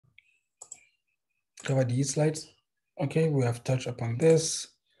cover these slides. Okay, we have touched upon this.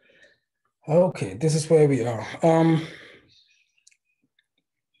 Okay, this is where we are.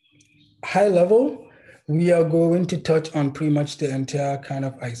 High level, we are going to touch on pretty much the entire kind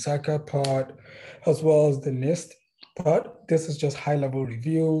of ISACA part, as well as the NIST part. This is just high level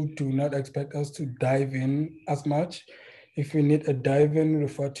review. Do not expect us to dive in as much. If you need a dive in,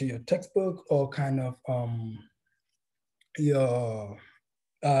 refer to your textbook or kind of your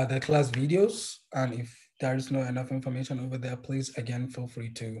the class videos. And if there is not enough information over there, please again feel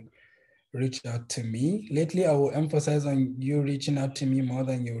free to reach out to me. Lately, I will emphasize on you reaching out to me more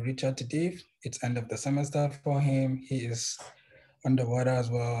than you reach out to Dave. It's end of the semester for him. He is underwater as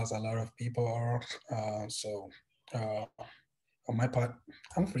well as a lot of people are. So on my part,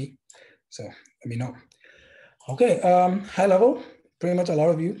 I'm free. So let me know. Okay, high level, pretty much a lot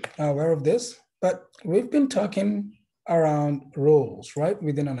of you are aware of this, but we've been talking around roles, right?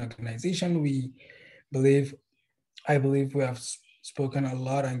 Within an organization, I believe we have spoken a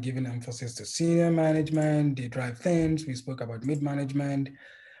lot and given emphasis to senior management, they drive things. We spoke about mid-management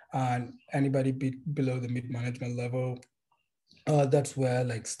and anybody below the mid-management level. That's where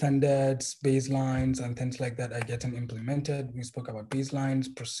like standards, baselines, and things like that are getting implemented. We spoke about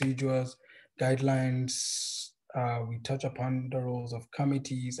baselines, procedures, guidelines. We touch upon the roles of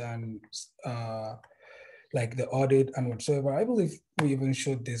committees and like the audit and whatsoever. I believe we even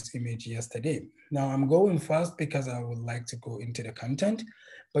showed this image yesterday. Now I'm going fast because I would like to go into the content,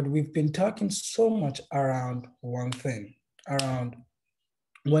 but we've been talking so much around one thing, around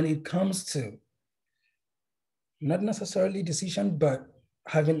when it comes to not necessarily decision, but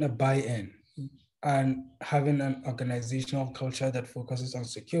having a buy-in and having an organizational culture that focuses on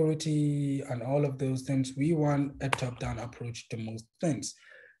security and all of those things. We want a top-down approach to most things,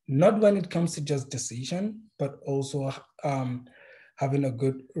 not when it comes to just decision, but also having a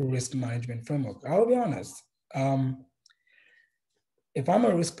good risk management framework. I'll be honest. If I'm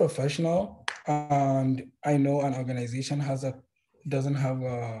a risk professional and I know an organization doesn't have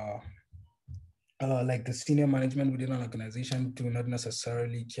a like the senior management within an organization do not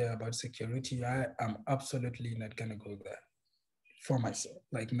necessarily care about security, I am absolutely not gonna go there for myself.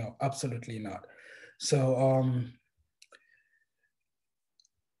 Like, no, absolutely not. So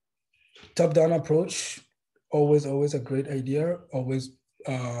top-down approach, always a great idea, always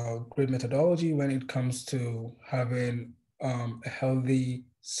great methodology when it comes to having a healthy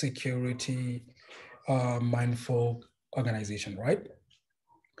security mindful organization, right?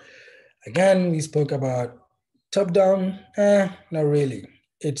 Again, we spoke about top-down, not really.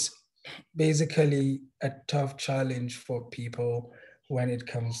 It's basically a tough challenge for people when it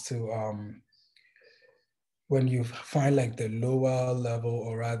comes to when you find like the lower level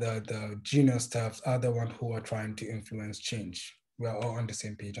or rather the junior staffs are the one who are trying to influence change. We're all on the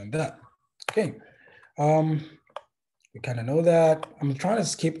same page on that. Okay. We kind of know that. I'm trying to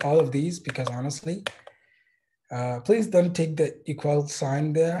skip all of these because honestly, please don't take the equal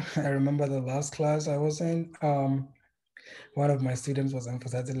sign there. I remember the last class I was in, one of my students was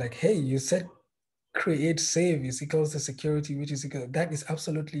emphasizing like, hey, you said create save is equals to security, which is equal. That is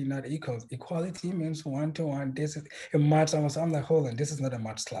absolutely not equals. Equality means one-to-one. This is in maths. I'm like, hold on, this is not a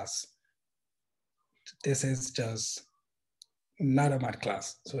maths class. This is just not a math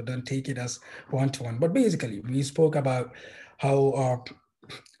class. So don't take it as one-to-one. But basically, we spoke about how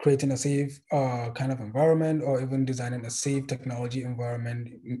creating a safe kind of environment or even designing a safe technology environment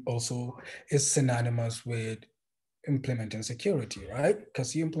also is synonymous with implementing security, right?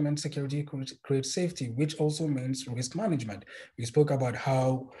 Because you implement security, create safety, which also means risk management. We spoke about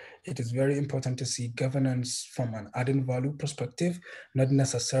how it is very important to see governance from an added value perspective, not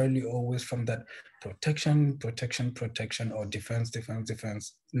necessarily always from that protection, or defense.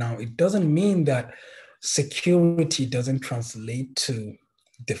 Now, it doesn't mean that security doesn't translate to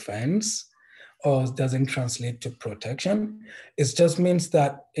defense or doesn't translate to protection. It just means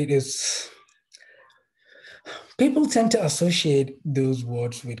that it is people tend to associate those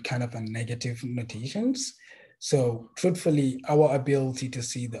words with kind of a negative notations. So truthfully, our ability to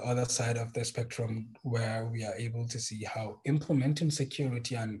see the other side of the spectrum where we are able to see how implementing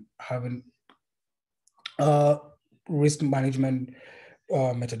security and having risk management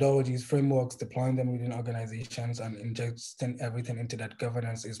methodologies, frameworks, deploying them within organizations and injecting everything into that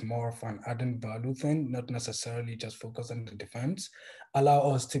governance is more of an added value thing, not necessarily just focus on the defense.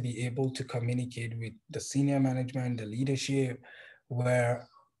 Allow us to be able to communicate with the senior management, the leadership, where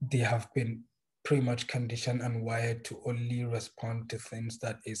they have been pretty much conditioned and wired to only respond to things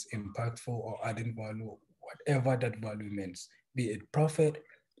that is impactful or adding value, whatever that value means, be it profit,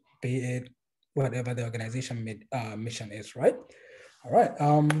 be it whatever the organization mission is, right? All right,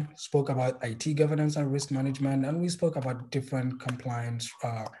 spoke about IT governance and risk management, and we spoke about different compliance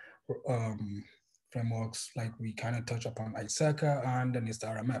frameworks, like we kind of touch upon ISACA and the NIST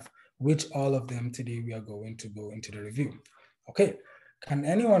RMF, which all of them today we are going to go into the review. Okay, can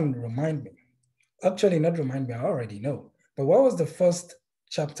anyone remind me? Actually, not remind me, I already know, but what was the first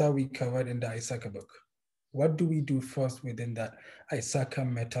chapter we covered in the ISACA book? What do we do first within that ISACA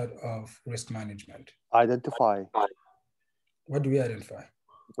method of risk management? Identify. What do we identify?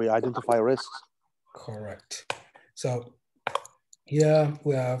 We identify risks. Correct. So here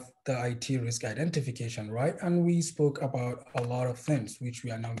we have the IT risk identification, right? And we spoke about a lot of things, which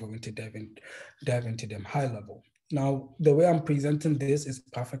we are now going to dive into them high level. Now, the way I'm presenting this is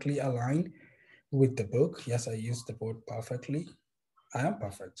perfectly aligned with the book. Yes, I used the word perfectly. I am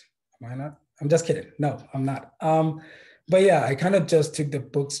perfect. Am I not? I'm just kidding. No, I'm not. But yeah, I kind of just took the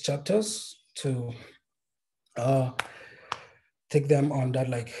book's chapters to take them on that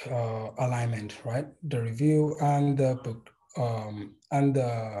like alignment, right? The review and the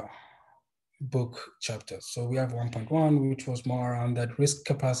book chapters. So we have 1.1, which was more around that risk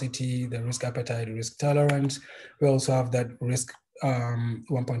capacity, the risk appetite, risk tolerance. We also have that risk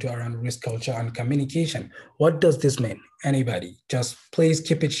 1.2 around risk culture and communication. What does this mean? Anybody? Just please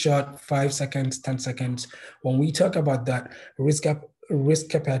keep it short, 5 seconds, 10 seconds. When we talk about that risk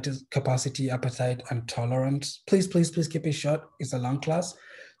capacity, appetite, and tolerance, please keep it short. It's a long class.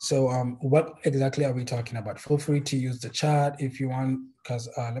 So what exactly are we talking about? Feel free to use the chat if you want, because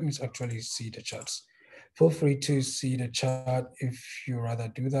let me actually see the charts. Feel free to see the chat if you rather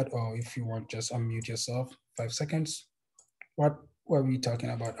do that, or if you want, just unmute yourself, 5 seconds. What were we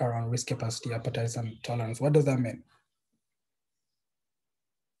talking about around risk capacity, appetite, and tolerance? What does that mean?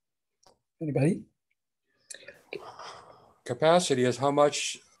 Anybody? Capacity is how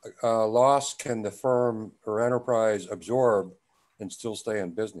much loss can the firm or enterprise absorb and still stay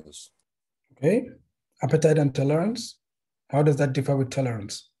in business. Okay. Appetite and tolerance. How does that differ with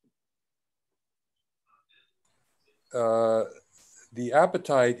tolerance? The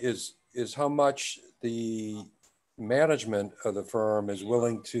appetite is how much the management of the firm is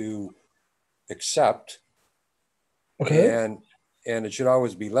willing to accept. Okay. And it should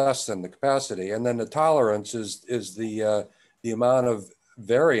always be less than the capacity. And then the tolerance is the amount of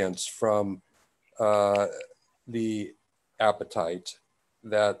variance from the appetite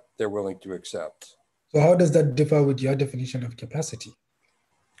that they're willing to accept. So how does that differ with your definition of capacity?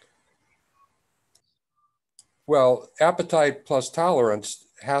 Well, appetite plus tolerance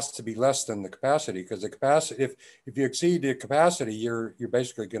has to be less than the capacity, because the capacity, if you exceed the capacity, you're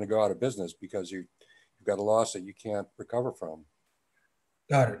basically going to go out of business because you've got a loss that you can't recover from.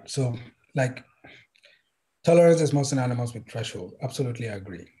 Got it. So like tolerance is more synonymous with threshold. Absolutely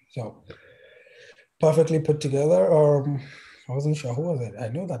agree. So perfectly put together. I wasn't sure who was it. I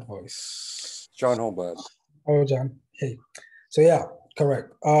know that voice. John Holmblad. Oh, John. Hey. So yeah,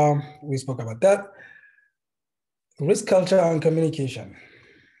 correct. We spoke about that. Risk culture and communication.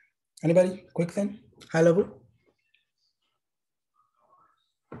 Anybody? Quick thing? High level?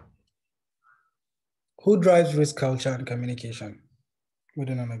 Who drives risk culture and communication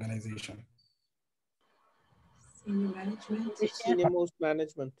within an organization? Senior management. Senior most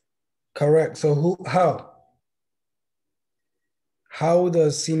management. Correct. So how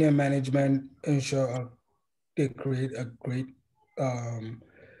does senior management ensure they create a great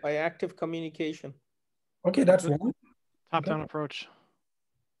by active communication? Okay, that's one. Top-down approach.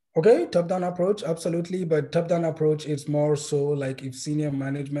 Okay, top-down approach, absolutely. But top-down approach is more so like if senior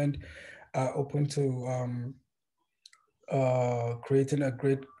management are open to creating a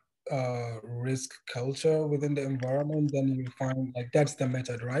great risk culture within the environment, then you find like that's the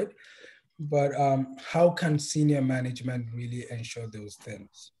method, right? But how can senior management really ensure those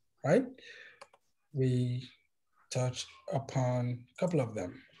things, right? We touched upon a couple of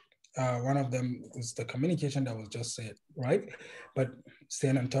them. One of them is the communication that was just said, right? But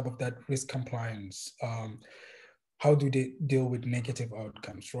staying on top of that, risk compliance. How do they deal with negative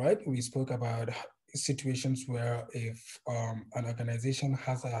outcomes, right? We spoke about situations where if an organization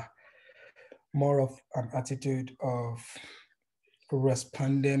has a more of an attitude of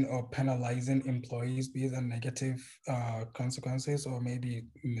responding or penalizing employees based on negative consequences or maybe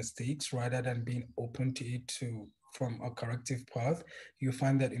mistakes rather than being open to it from a corrective path, you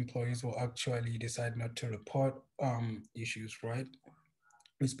find that employees will actually decide not to report issues, right?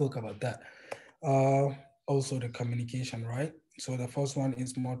 We spoke about that. Also the communication, right? So the first one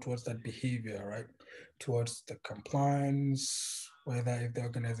is more towards that behavior, right? Towards the compliance, whether if the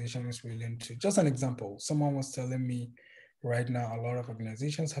organization is willing to, just an example, someone was telling me Right now, a lot of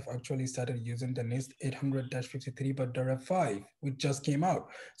organizations have actually started using the NIST 800-53, but the Rev 5, which just came out.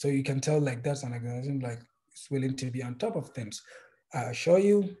 So you can tell like that's an organization like is willing to be on top of things. I assure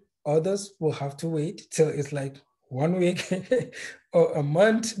you, others will have to wait till it's like 1 week or a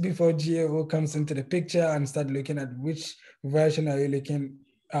month before GAO comes into the picture and start looking at which version are you looking,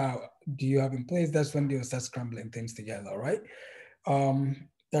 do you have in place? That's when they'll start scrambling things together, right?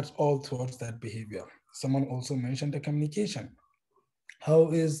 That's all towards that behavior. Someone also mentioned the communication.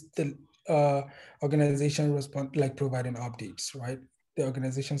 How is the organization respond, like providing updates, right? The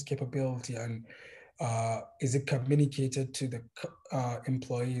organization's capability, and is it communicated to the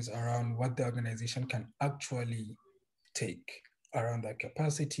employees around what the organization can actually take around that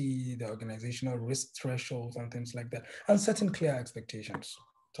capacity, the organizational risk thresholds and things like that, and setting clear expectations.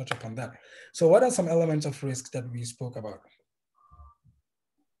 Touch upon that. So what are some elements of risk that we spoke about?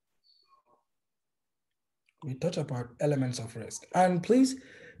 We touch about elements of risk. And please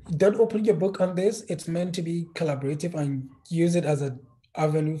don't open your book on this. It's meant to be collaborative and use it as an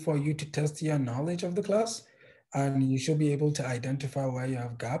avenue for you to test your knowledge of the class. And you should be able to identify where you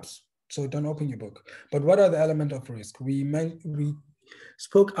have gaps. So don't open your book. But what are the elements of risk? We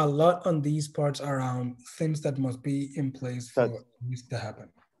spoke a lot on these parts around things that must be in place for risk to happen.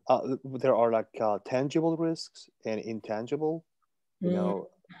 There are like tangible risks and intangible, you know,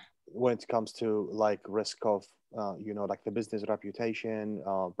 when it comes to like risk of, you know, like the business reputation,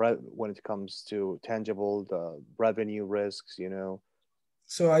 when it comes to tangible, the revenue risks, you know.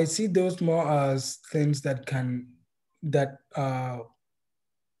 So I see those more as things that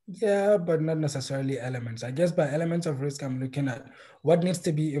yeah, but not necessarily elements. I guess by elements of risk, I'm looking at what needs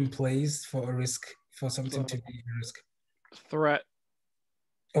to be in place for a risk, for something to be a risk. Threat.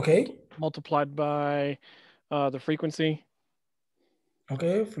 Okay. Multiplied by the frequency.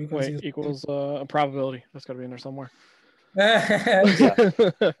 Okay, frequency equals a probability. That's got to be in there somewhere.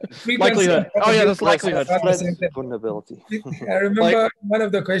 Likelihood. Oh yeah, that's likelihood. Vulnerability. I remember one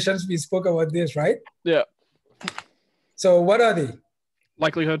of the questions we spoke about this, right? Yeah. So what are they?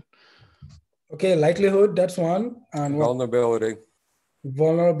 Likelihood. Okay, likelihood, that's one. And what? Vulnerability.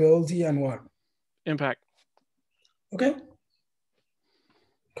 Vulnerability and what? Impact. Okay.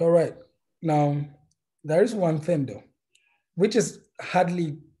 Correct. Now, there is one thing though, which is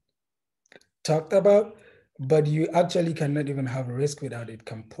hardly talked about, but you actually cannot even have a risk without it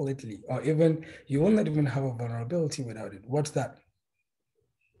completely, or even you will not even have a vulnerability without it. What's that?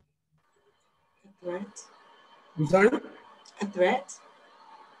 A threat. I'm sorry? A threat.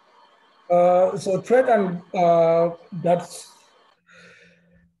 So threat and that's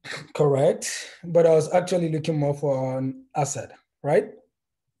correct, but I was actually looking more for an asset, right?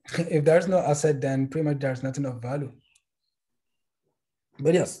 If there's no asset, then pretty much there's nothing of value.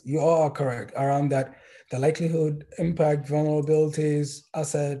 But yes, you all are correct around that. The likelihood, impact, vulnerabilities,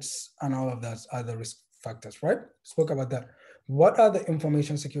 assets, and all of that are the risk factors, right? Spoke about that. What are the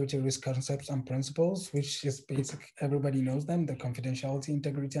information security risk concepts and principles, which is basic, everybody knows them, the confidentiality,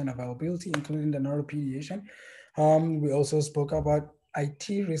 integrity, and availability, including the non-repudiation. We also spoke about IT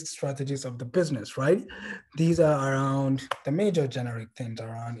risk strategies of the business, right? These are around the major generic things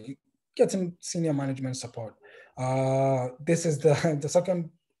around getting senior management support. This is the second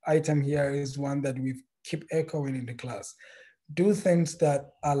item here is one that we keep echoing in the class. Do things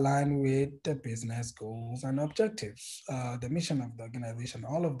that align with the business goals and objectives, the mission of the organization,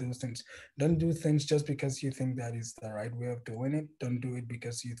 all of those things. Don't do things just because you think that is the right way of doing it. Don't do it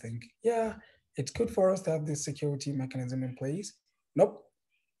because you think, yeah, it's good for us to have this security mechanism in place. Nope.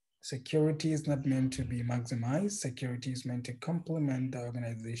 Security is not meant to be maximized. Security is meant to complement the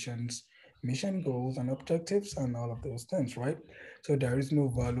organization's mission, goals, and objectives, and all of those things, right? So there is no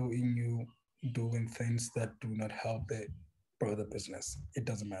value in you doing things that do not help the broader business. It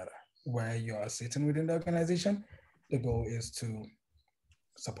doesn't matter where you are sitting within the organization. The goal is to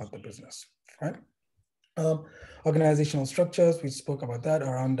support the business, right? Organizational structures, we spoke about that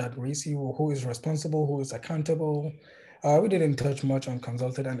around that ratio, who is responsible, who is accountable. We didn't touch much on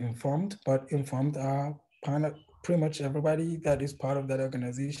consulted and informed, but informed are pretty much everybody that is part of that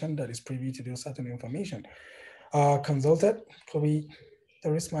organization that is privy to those certain information. Consulted could be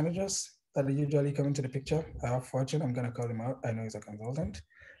the risk managers that usually come into the picture. Fortune, I'm gonna call him out. I know he's a consultant.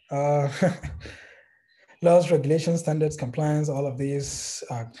 Laws, regulations, standards, compliance, all of these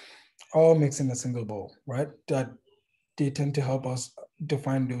are all mixed in a single bowl, right? That they tend to help us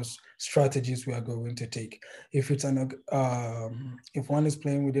define those strategies we are going to take. If it's if one is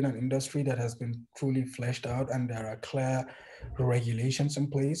playing within an industry that has been truly fleshed out and there are clear regulations in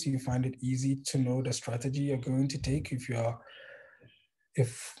place, you find it easy to know the strategy you're going to take.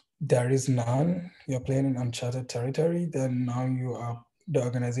 If there is none, you're playing in uncharted territory, then now the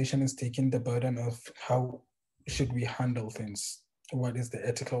organization is taking the burden of how should we handle things? What is the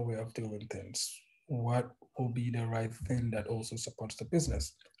ethical way of doing things? What will be the right thing that also supports the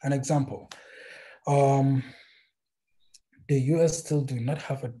business? An example, the US still do not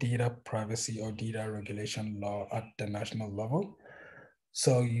have a data privacy or data regulation law at the national level.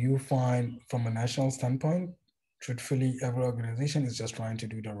 So you find from a national standpoint, truthfully, every organization is just trying to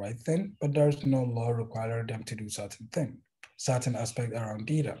do the right thing, but there's no law requiring them to do certain aspect around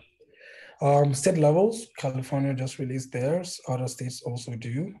data. State levels, California just released theirs, other states also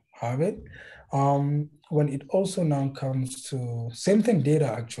do have it. When it also now comes to, same thing data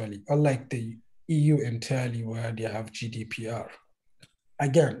actually, unlike the EU entirely where they have GDPR.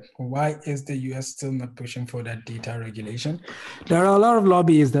 Again, why is the US still not pushing for that data regulation? There are a lot of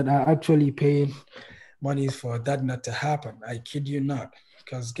lobbyists that are actually paying monies for that not to happen. I kid you not.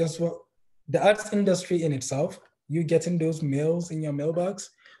 Because guess what? The arts industry in itself, you getting those mails in your mailbox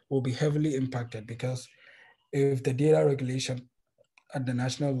will be heavily impacted, because if the data regulation at the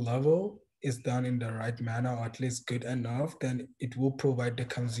national level is done in the right manner, or at least good enough, then it will provide the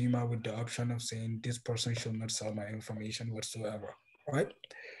consumer with the option of saying this person should not sell my information whatsoever, right?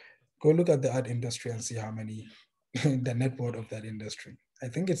 Go look at the art industry and see how many, the net worth of that industry. I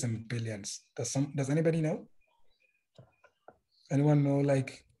think it's in billions. Does anybody know? Anyone know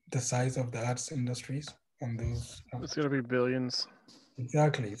like the size of the arts industries on those? It's gonna be billions.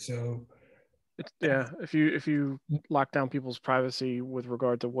 Exactly. So Yeah, if you lock down people's privacy with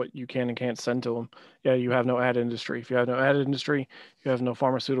regard to what you can and can't send to them, yeah, you have no ad industry. If you have no ad industry, you have no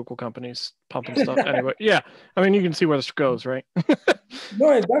pharmaceutical companies pumping stuff. Anyway, yeah, I mean, you can see where this goes, right?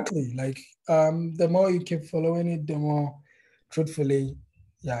 no, exactly. Like the more you keep following it, the more truthfully,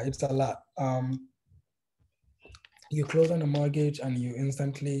 yeah, it's a lot. You close on a mortgage and you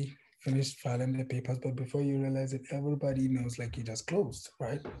instantly finish filing the papers, but before you realize it, everybody knows like you just closed,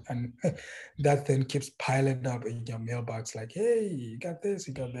 right? And that thing keeps piling up in your mailbox, like, hey, you got this,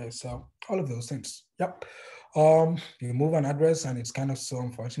 you got this. So all of those things. Yep. You move an address and it's kind of so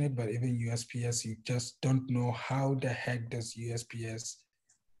unfortunate, but even USPS, you just don't know how the heck does USPS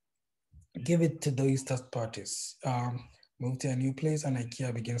give it to those third parties. Move to a new place and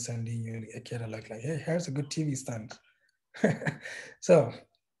IKEA begins sending you a catalog like, hey, here's a good TV stand. So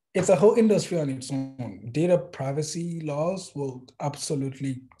it's a whole industry on its own. Data privacy laws will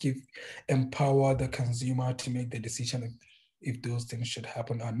absolutely empower the consumer to make the decision if those things should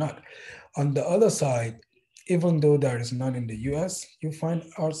happen or not. On the other side, even though there is none in the US, you find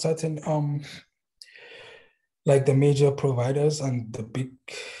out certain like the major providers and the big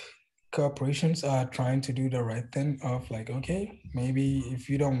corporations are trying to do the right thing of like, okay, maybe if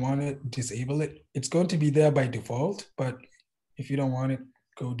you don't want it, disable it. It's going to be there by default, but if you don't want it,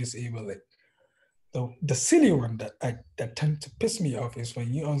 go disable it. The silly one that tend to piss me off is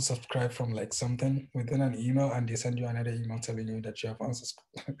when you unsubscribe from like something within an email and they send you another email telling you that you have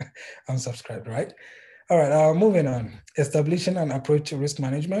unsubscribed, right? All right, moving on. Establishing an approach to risk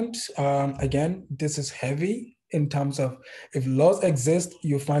management. Again, this is heavy in terms of if laws exist,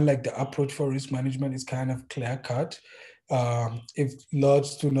 you find like the approach for risk management is kind of clear cut. If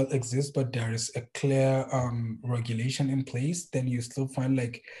laws do not exist, but there is a clear regulation in place, then you still find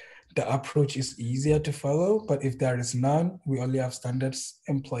like the approach is easier to follow. But if there is none, we only have standards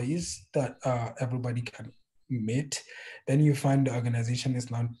in place that everybody can meet, then you find the organization is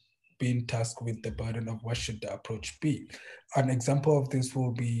not being tasked with the burden of what should the approach be. An example of this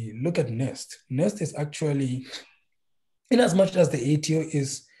will be, look at NIST. NIST is actually, in as much as the ATO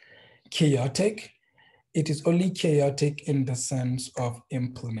is chaotic, it is only chaotic in the sense of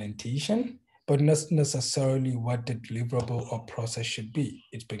implementation, but not necessarily what the deliverable or process should be.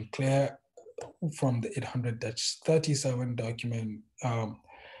 It's been clear from the 800-37 document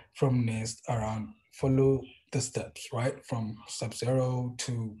from NIST around follow the steps, right? From sub-zero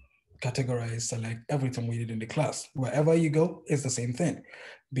to categorize, select, everything we did in the class. Wherever you go, it's the same thing,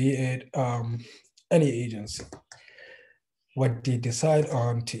 be it any agency. What they decide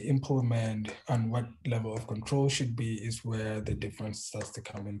on to implement and what level of control should be is where the difference starts to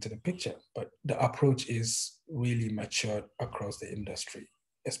come into the picture. But the approach is really matured across the industry,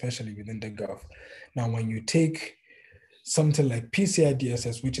 especially within the Gov. Now, when you take something like PCI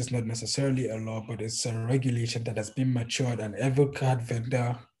DSS, which is not necessarily a law, but it's a regulation that has been matured, and every card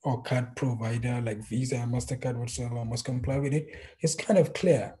vendor or card provider like Visa, MasterCard, whatsoever must comply with it. It's kind of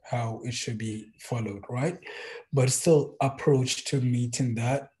clear how it should be followed, right? But still, approach to meeting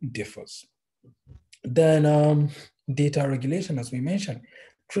that differs. Then data regulation, as we mentioned,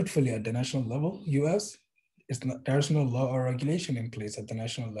 truthfully at the national level, US, there's no law or regulation in place at the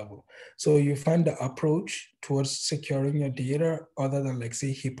national level. So you find the approach towards securing your data, other than like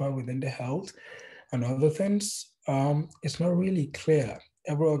say HIPAA within the health and other things, it's not really clear.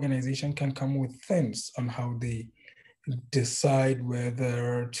 Every organization can come with things on how they decide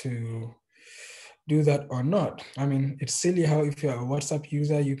whether to do that or not. I mean, it's silly how if you're a WhatsApp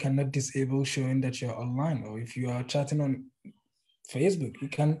user, you cannot disable showing that you're online, or if you are chatting on Facebook, you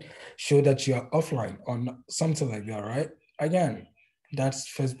can show that you're offline or something like that, right? Again,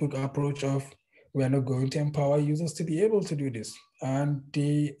 that's Facebook approach of we are not going to empower users to be able to do this. And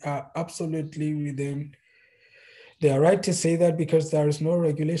they are absolutely within their right to say that, because there is no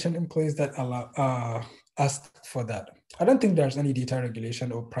regulation in place that allow ask for that. I don't think there's any data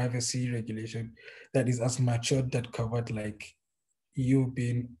regulation or privacy regulation that is as matured that covered like you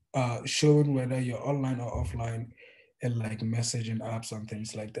being shown whether you're online or offline, and like messaging apps and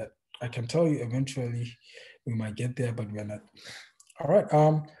things like that. I can tell you eventually we might get there, but we're not. All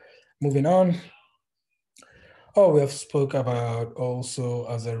right, moving on. Oh, we have spoke about also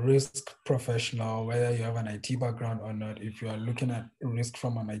as a risk professional, whether you have an IT background or not, if you are looking at risk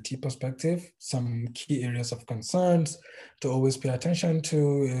from an IT perspective, some key areas of concerns to always pay attention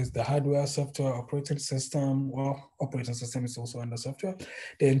to is the hardware, software, operating system. Well, operating system is also under software,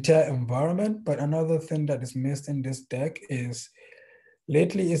 the entire environment. But another thing that is missed in this deck is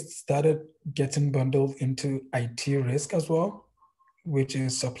lately it started getting bundled into IT risk as well, which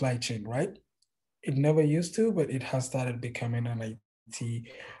is supply chain, right? It never used to, but it has started becoming an IT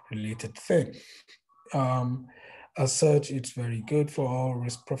related thing. As such, it's very good for all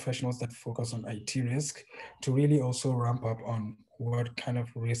risk professionals that focus on IT risk to really also ramp up on what kind of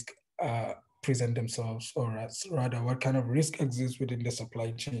risk present themselves, or rather what kind of risk exists within the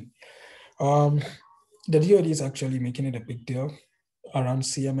supply chain. The DoD is actually making it a big deal around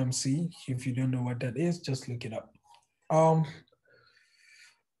CMMC. If you don't know what that is, just look it up.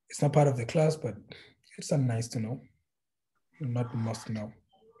 It's not part of the class, but it's a nice to know, not must know.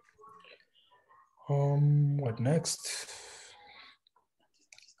 What next?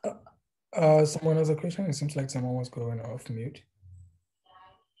 Someone has a question. It seems like someone was going off mute.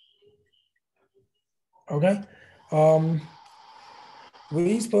 Okay.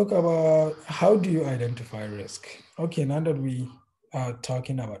 We spoke about how do you identify risk? Okay, now that we are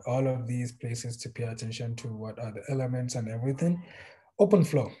talking about all of these places to pay attention to, what are the elements and everything, open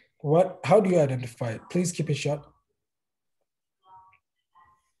flow. How do you identify it? Please keep it short.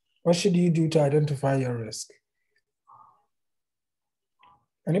 What should you do to identify your risk?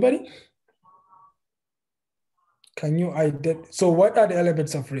 Anybody? Can you identify? So what are the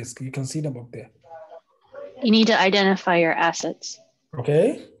elements of risk? You can see them up there. You need to identify your assets.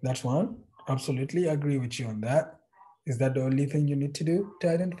 Okay, that's one. Absolutely agree with you on that. Is that the only thing you need to do to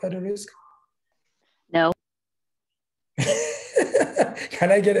identify the risk? No.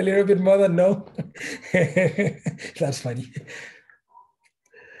 Can I get a little bit more than no? That's funny.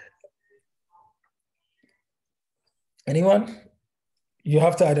 Anyone? You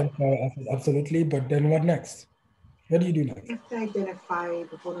have to identify assets, absolutely, but then what next? What do you do next? You have to identify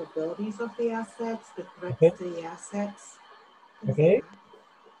the vulnerabilities of the assets, the threats to the assets. Okay.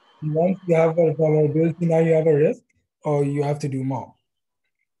 Once you have a vulnerability, now you have a risk, or you have to do more?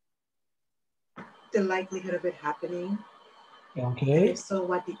 The likelihood of it happening. Okay. And if so,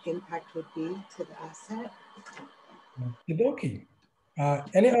 what the impact would be to the asset. Okay.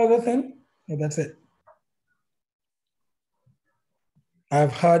 Any other thing? No, that's it.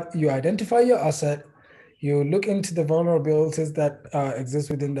 I've heard you identify your asset, you look into the vulnerabilities that exist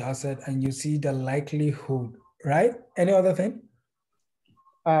within the asset, and you see the likelihood, right? Any other thing?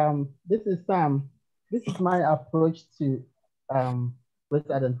 This is Sam. This is my approach to risk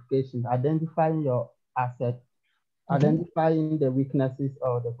identification, identifying your asset, identifying the weaknesses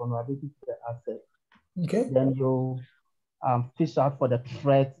or the vulnerabilities to the asset. Okay. Then you fish out for the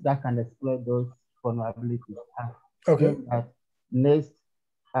threats that can exploit those vulnerabilities. Okay. That NIST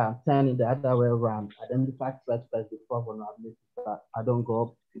turn in the other way around, identify threats first before vulnerabilities, but I don't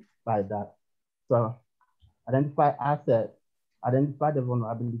go by that. So identify assets, identify the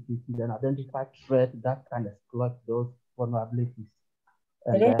vulnerabilities, then identify threats that can exploit those vulnerabilities.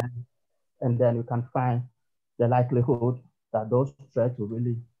 And okay. then you can find the likelihood that those threats will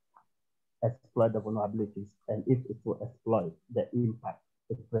really exploit the vulnerabilities, and if it will exploit, the impact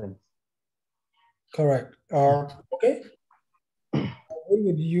it brings. Correct. Okay.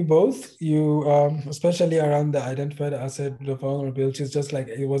 With you both, you especially around the identified asset, the vulnerabilities, just like,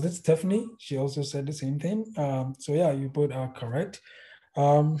 was it Stephanie? She also said the same thing. So yeah, you both are correct.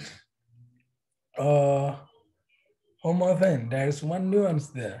 One more thing, there is one nuance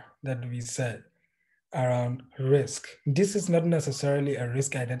there that we said. around risk. This is not necessarily a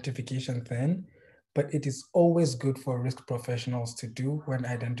risk identification thing, but it is always good for risk professionals to do when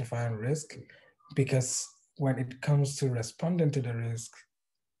identifying risk, because when it comes to responding to the risk,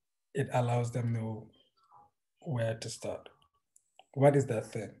 it allows them know where to start. What is that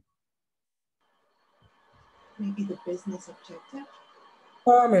thing? Maybe the business objective?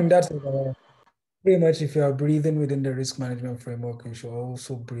 I mean, that's pretty much, if you are breathing within the risk management framework, you should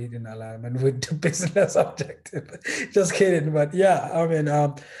also breathe in alignment with the business objective. Just kidding, but yeah, I mean,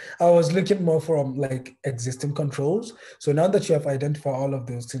 I was looking more from like existing controls. So now that you have identified all of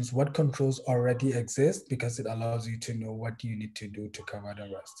those things, what controls already exist, because it allows you to know what you need to do to cover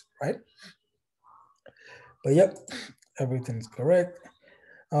the rest, right? But yep, everything's correct.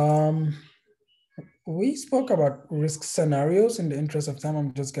 We spoke about risk scenarios. In the interest of time,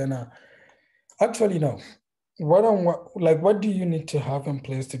 I'm just gonna actually no. What do you need to have in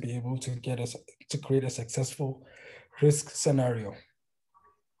place to be able to create a successful risk scenario?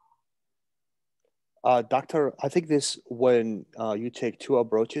 Doctor, I think this when you take two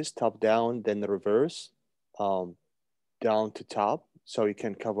approaches, top down, then the reverse, down to top, so you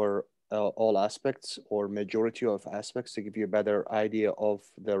can cover all aspects or majority of aspects to give you a better idea of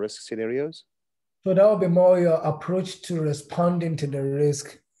the risk scenarios. So that would be more your approach to responding to the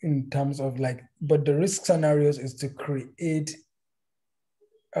risk in terms of like, but the risk scenarios is to create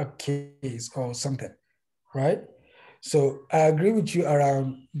a case or something, right? So I agree with you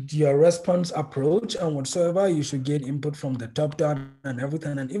around your response approach and whatsoever. You should get input from the top down and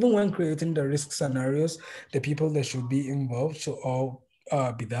everything. And even when creating the risk scenarios, the people that should be involved should all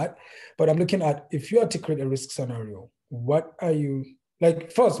be that. But I'm looking at, if you are to create a risk scenario, what are you,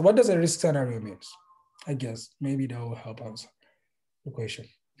 like first, what does a risk scenario mean? I guess maybe that will help answer the question.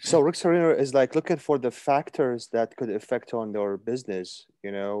 So risk scenario is like looking for the factors that could affect on their business,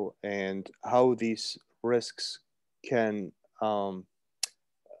 you know, and how these risks can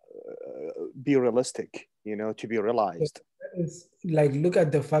be realistic, you know, to be realized. It's like look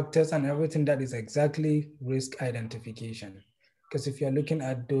at the factors and everything. That is exactly risk identification. Because if you're looking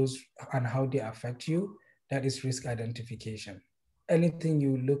at those and how they affect you, that is risk identification. Anything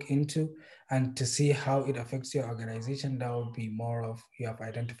you look into and to see how it affects your organization, that would be more of you have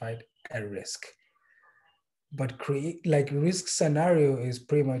identified a risk. But create like risk scenario is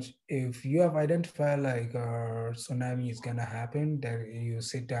pretty much if you have identified like a tsunami is gonna happen, then you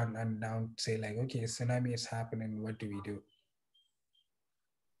sit down and now say like, okay, tsunami is happening, what do we do?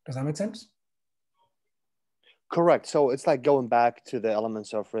 Does that make sense? Correct. So it's like going back to the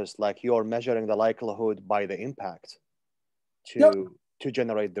elements of risk, like you're measuring the likelihood by the impact to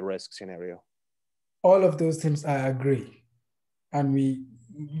generate the risk scenario. All of those things I agree. And we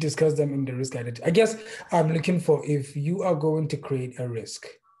discuss them in the risk identity. I guess I'm looking for if you are going to create a risk,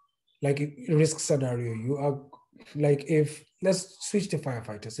 like a risk scenario, you are like, if let's switch to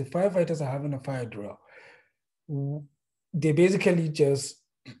firefighters. If firefighters are having a fire drill, they basically just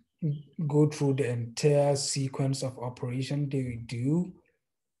go through the entire sequence of operation they do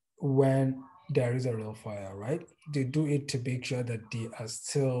when there is a real fire, right? They do it to make sure that they are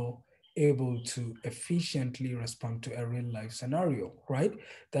still able to efficiently respond to a real life scenario, right?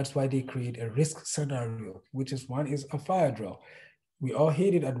 That's why they create a risk scenario, which is one is a fire drill. We all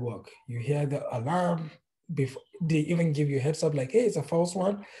hate it at work. You hear the alarm before they even give you a heads up like, hey, it's a false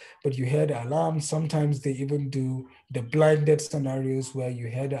one, but you hear the alarm. Sometimes they even do the blinded scenarios where you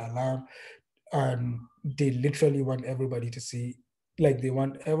hear the alarm and they literally want everybody to see, like they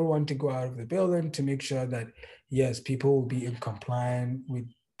want everyone to go out of the building to make sure that, yes, people will be in compliance with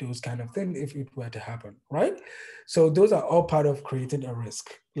those kind of things if it were to happen, right? So those are all part of creating a risk,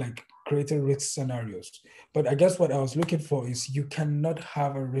 like creating risk scenarios. But I guess what I was looking for is you cannot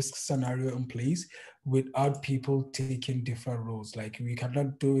have a risk scenario in place without people taking different roles. Like we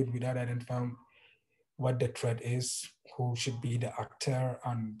cannot do it without identifying what the threat is, who should be the actor,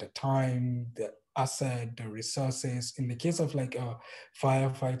 and the time, the asset, the resources. In the case of like a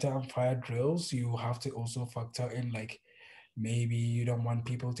firefighter and fire drills, you have to also factor in like, maybe you don't want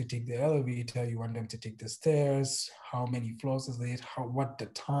people to take the elevator, you want them to take the stairs, how many floors is it, what the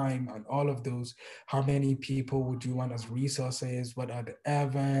time, and all of those, how many people would you want as resources, what are the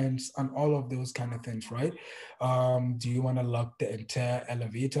events, and all of those kind of things, right? Do you want to lock the entire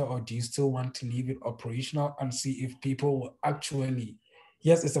elevator, or do you still want to leave it operational and see if people will actually,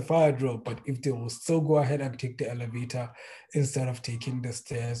 yes, it's a fire drill, but if they will still go ahead and take the elevator instead of taking the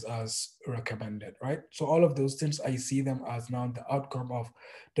stairs as recommended, right? So all of those things, I see them as now the outcome of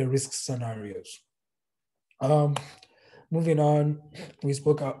the risk scenarios. Moving on,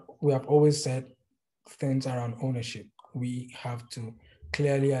 we have always said things around ownership. We have to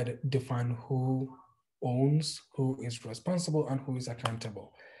clearly define who owns, who is responsible, and who is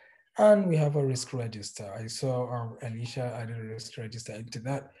accountable. And we have a risk register. I saw Alicia added a risk register into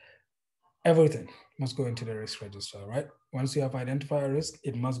that. Everything must go into the risk register, right? Once you have identified a risk,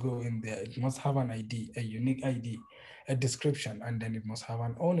 it must go in there. It must have an ID, a unique ID, a description, and then it must have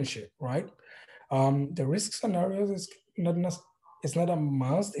an ownership, right? The risk scenarios is it's not a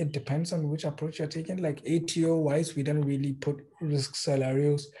must. It depends on which approach you're taking. Like ATO wise, we don't really put risk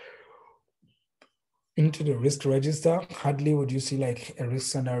scenarios into the risk register. Hardly would you see like a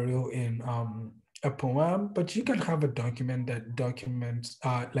risk scenario in a poem, but you can have a document that documents,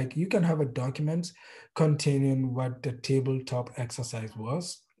 like you can have a document containing what the tabletop exercise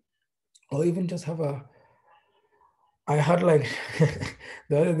was, or even just have a, I had like,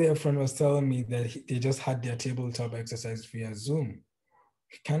 the other day a friend was telling me that they just had their tabletop exercise via Zoom.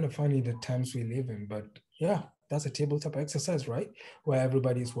 Kind of funny the times we live in, but yeah, that's a tabletop exercise, right? Where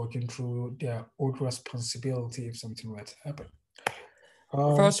everybody is working through their own responsibility if something were to happen.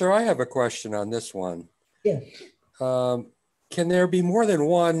 Professor, I have a question on this one. Yeah. Can there be more than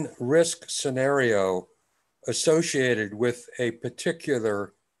one risk scenario associated with a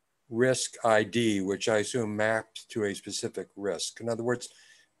particular risk ID, which I assume maps to a specific risk? In other words,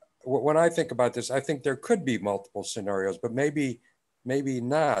 when I think about this, I think there could be multiple scenarios, but maybe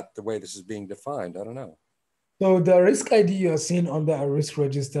not the way this is being defined. I don't know. So the risk ID you are seeing under a risk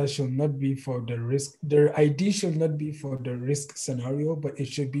register should not be for the risk. The ID should not be for the risk scenario, but it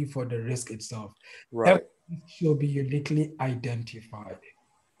should be for the risk itself. Right. Everything should be uniquely identified.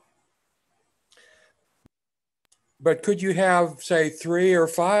 But could you have, say, 3 or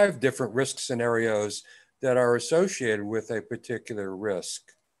 5 different risk scenarios that are associated with a particular risk?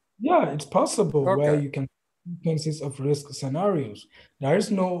 Yeah, it's possible Okay. where you can sequences of risk scenarios. There is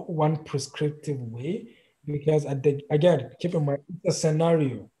no one prescriptive way because again, keep in mind, it's a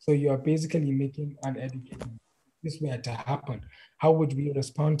scenario. So you are basically making an education. This were to happen, how would we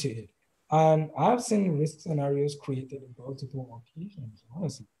respond to it? And I've seen risk scenarios created in multiple occasions,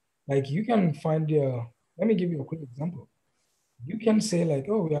 honestly. Like you can find let me give you a quick example. You can say like,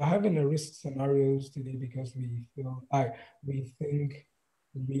 oh, we are having a risk scenarios today because we feel, we think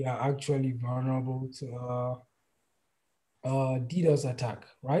we are actually vulnerable to DDoS attack,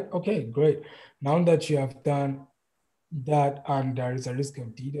 right? Okay, great. Now that you have done that and there is a risk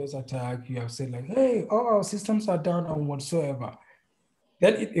of DDoS attack, you have said like, hey, all our systems are down and whatsoever.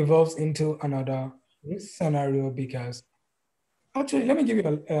 Then it evolves into another risk scenario because, actually, let me give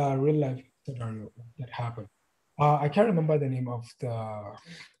you a real life scenario that happened. I can't remember the name of the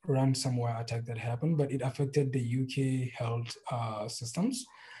ransomware attack that happened, but it affected the UK health systems.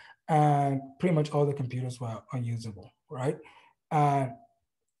 And pretty much all the computers were unusable, right? And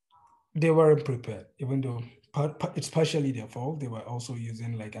they weren't prepared, even though it's partially their fault. They were also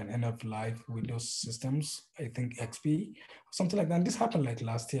using like an end of life Windows systems, I think XP, something like that. And this happened like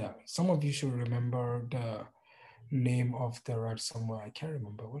last year. Some of you should remember the name of the ransomware. I can't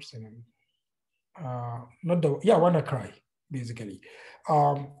remember, what's the name? WannaCry, basically.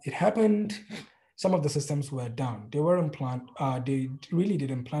 It happened, some of the systems were down. They weren't planned, they really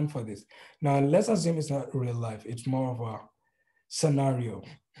didn't plan for this. Now, let's assume it's not real life, it's more of a scenario.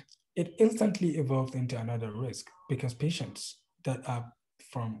 It instantly evolved into another risk because patients that are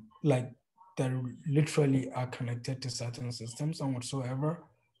from, like, that literally are connected to certain systems and whatsoever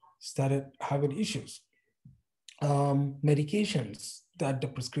started having issues. Medications that the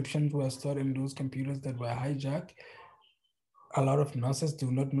prescriptions were stored in those computers that were hijacked. A lot of nurses do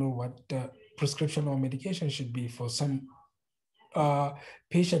not know what the prescription or medication should be for some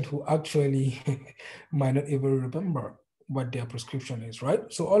patient who actually might not even remember what their prescription is, right?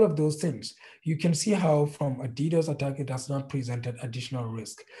 So all of those things, you can see how from a DDoS attack, it has not presented additional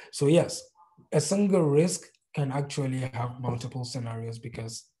risk. So yes, a single risk can actually have multiple scenarios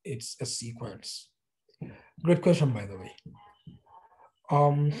because it's a sequence. Great question, by the way.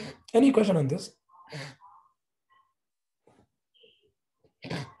 Any question on this?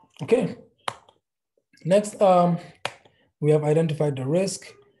 Okay. Next, we have identified the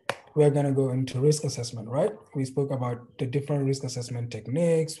risk. We're gonna go into risk assessment, right? We spoke about the different risk assessment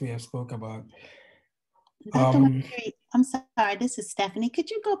techniques. We have spoke about. I'm sorry, this is Stephanie. Could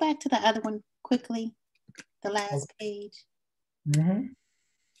you go back to the other one quickly? The last page. Mm-hmm.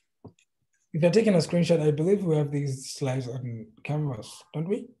 If you're taking a screenshot, I believe we have these slides on Canvas, don't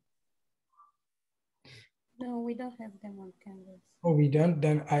we? No, we don't have them on Canvas. Oh, we don't?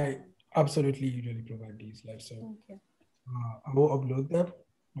 Then I absolutely usually provide these slides. So I will upload them.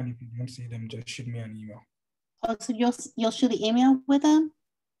 And if you don't see them, just shoot me an email. Oh, so you'll shoot the email with them?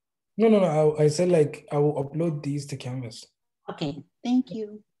 No. I said like I will upload these to Canvas. Okay, thank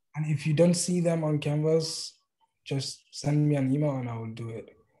you. And if you don't see them on Canvas, just send me an email and I will do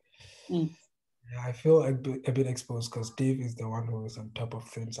it. Mm. Yeah, I feel a bit exposed because Dave is the one who is on top of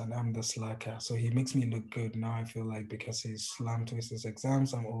things and I'm the slacker. So he makes me look good. Now I feel like because he's slammed with his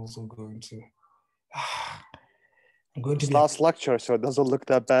exams, I'm also going to. I'm going to be last lecture, so it doesn't look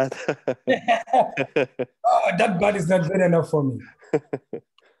that bad. Oh, that bad is not good enough for me.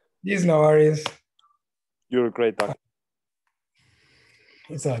 These no worries. You're a great doctor.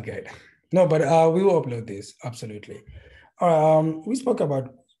 It's all good. No, but we will upload this, absolutely. We spoke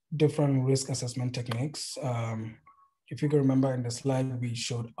about different risk assessment techniques. If you can remember in the slide, we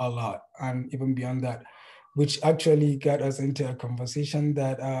showed a lot, and even beyond that, which actually got us into a conversation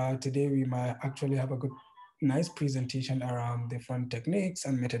that today we might actually have a nice presentation around different techniques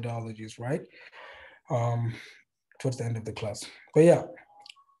and methodologies, right? Towards the end of the class. But yeah,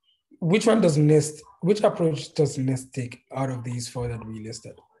 which approach does NIST take out of these four that we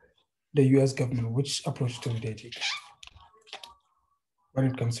listed? The US government, which approach do they take when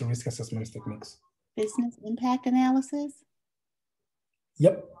it comes to risk assessment techniques? Business impact analysis?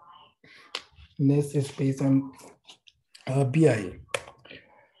 Yep. NIST is based on BIA.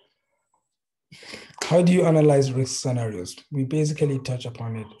 How do you analyze risk scenarios? We basically touched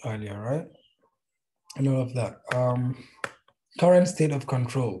upon it earlier, right? And all of that. Current state of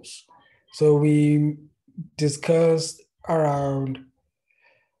controls. So we discussed around,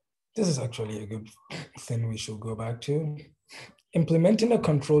 this is actually a good thing we should go back to. Implementing a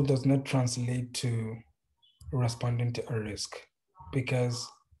control does not translate to responding to a risk because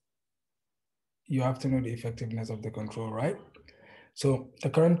you have to know the effectiveness of the control, right? So the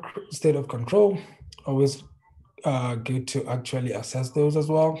current state of control, always good to actually assess those as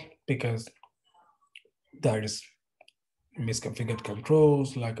well because there is misconfigured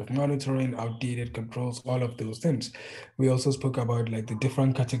controls, lack of monitoring, outdated controls, all of those things. We also spoke about like the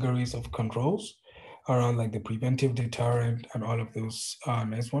different categories of controls around like the preventive, deterrent, and all of those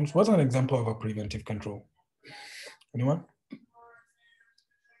nice ones. What's an example of a preventive control? Anyone?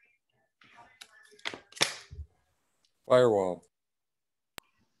 Firewall.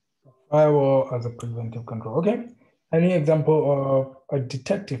 Firewall as a preventive control. Okay. Any example of a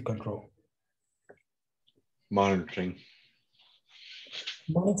detective control? Monitoring.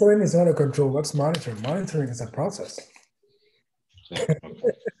 Monitoring is not a control. What's monitoring? Monitoring is a process.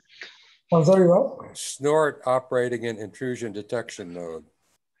 I'm sorry, what? Snort operating in intrusion detection mode.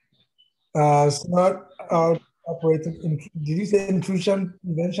 Snort operating in, did you say intrusion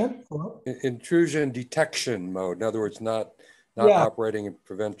prevention? Intrusion detection mode. In other words, not operating in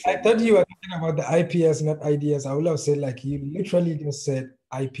prevention. I thought you were talking about the IPS, not IDS. I would have said like you literally just said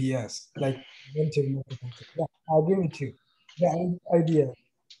IPS, like preventive. Yeah, I'll give it to you. The IDS.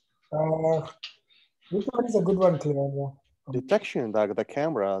 Which one is a good one, Cleandra? Detection, the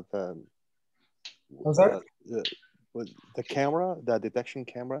camera, the camera, the detection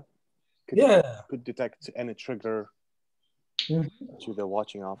camera could detect any trigger to the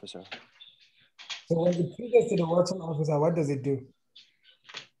watching officer. So when it triggers to the watching officer, what does it do?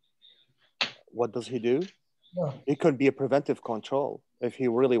 What does he do? Yeah. It could be a preventive control if he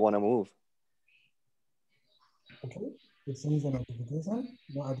really want to move. Okay, it sends a notification,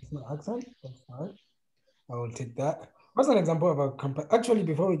 no additional action, that's fine. I will take that. What's an example of a company? Actually,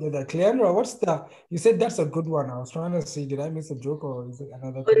 before we get that, Cleandra, what's the, you said that's a good one. I was trying to see, did I miss a joke or is it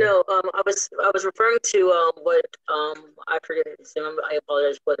another? But no, I was referring to what I forget his name. I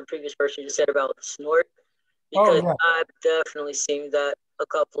apologize for what the previous person just said about snort, because I've definitely seen that a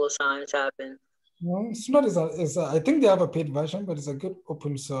couple of times happen. No, snort is I think they have a paid version, but it's a good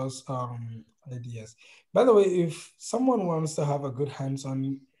open source ideas. By the way, if someone wants to have a good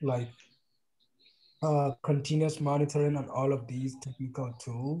hands-on like continuous monitoring on all of these technical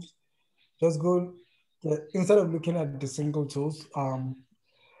tools, just go instead of looking at the single tools,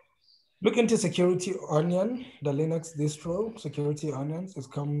 look into Security Onion, the Linux distro, Security Onions.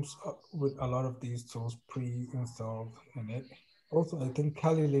 It comes with a lot of these tools pre-installed in it. Also, I think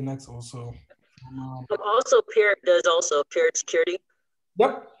Kali Linux also. Also, Peer does also Peer Security.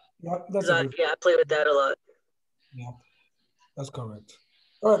 Yep. Yeah, that's I play with that a lot. Yeah, that's correct.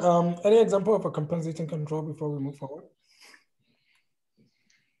 All right. Any example of a compensating control before we move forward?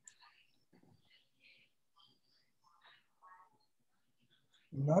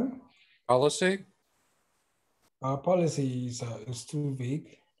 None. Policy. Policy is too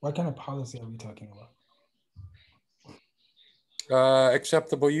vague. What kind of policy are we talking about?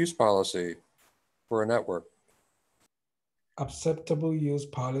 Acceptable use policy for a network. Acceptable use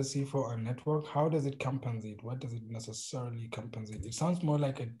policy for a network. How does it compensate? What does it necessarily compensate? It sounds more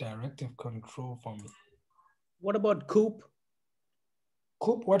like a directive control for me. What about COOP?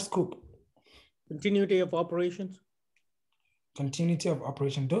 COOP, what's COOP? Continuity of operations. Continuity of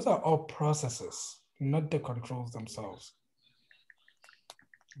operation. Those are all processes, not the controls themselves.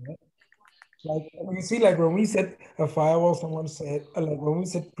 Yeah. Like you see, like when we said a firewall, someone said, like when we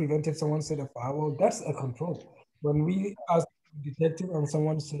said preventive, someone said a firewall, that's a control. When we asked detective and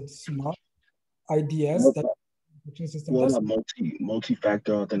someone said smart IDS, that system. What about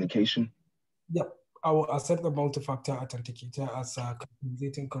multi-factor authentication? Yep, I will accept the multi-factor authenticator as a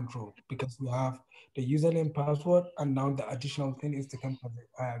compensating control because we have the username, password, and now the additional thing is the composite.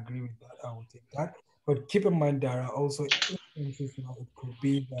 I agree with that. I will take that. But keep in mind there are also instances where it could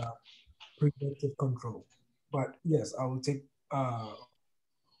be the preventive control. But yes, I will take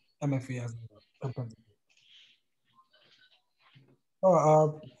MFA as a compensator.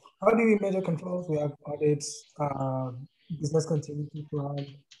 How do we measure controls? We have audits, business continuity plan,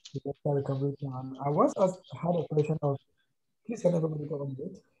 disaster recovery plan. I once had a question of, please can everybody go on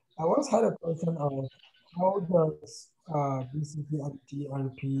mute? I once had a question of how does BCP and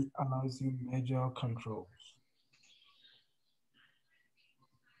DRP allows you measure controls?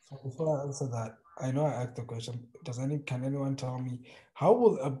 So before I answer that, I know I asked the question, can anyone tell me, how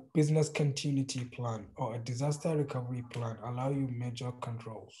will a business continuity plan or a disaster recovery plan allow you measure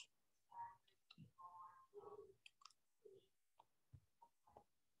controls?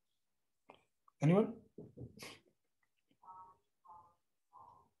 Anyone?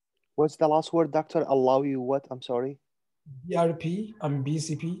 What's the last word, doctor? Allow you what? I'm sorry. DRP and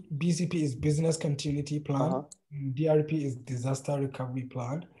BCP. BCP is business continuity plan. DRP is disaster recovery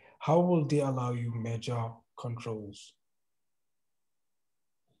plan. How will they allow you measure controls?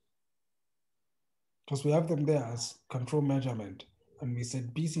 Because we have them there as control measurement, and we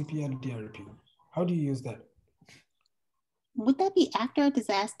said BCP and DRP. How do you use that? Would that be after a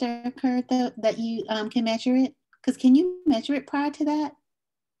disaster occurred that you can measure it? Because can you measure it prior to that?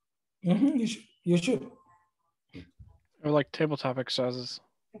 You should. Or like tabletop exercises.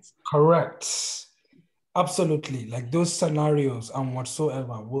 Correct. Absolutely. Like those scenarios and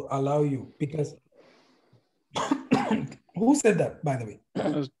whatsoever will allow you, because who said that, by the way?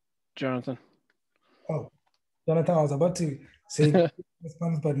 It was Jonathan. Oh, Jonathan, I was about to say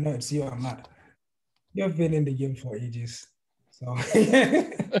response, but no, it's you. I'm not. You've been in the game for ages, so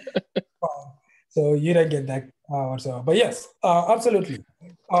so you don't get that whatsoever. But yes, absolutely.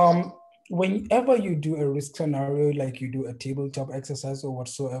 Whenever you do a risk scenario, like you do a tabletop exercise or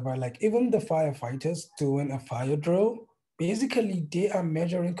whatsoever, like even the firefighters doing a fire drill, basically they are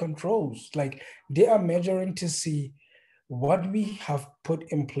measuring controls. Like they are measuring to see what we have put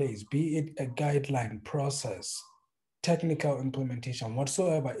in place, be it a guideline, process, technical implementation,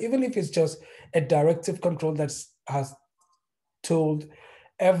 whatsoever, even if it's just a directive control that has told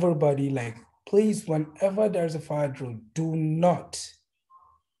everybody, like, please, whenever there's a fire drill, do not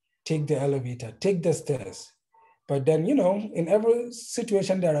take the elevator, take the stairs. But then, you know, in every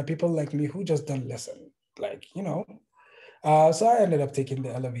situation, there are people like me who just don't listen. Like, you know, so I ended up taking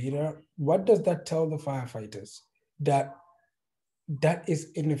the elevator. What does that tell the firefighters? That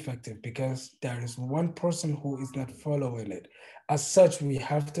is ineffective because there is one person who is not following it. As such, we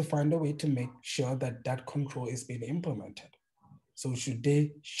have to find a way to make sure that that control is being implemented. So should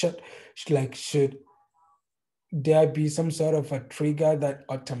there be some sort of a trigger that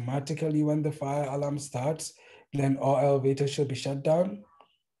automatically when the fire alarm starts, then all elevators should be shut down?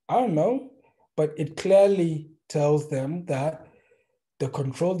 I don't know, but it clearly tells them that the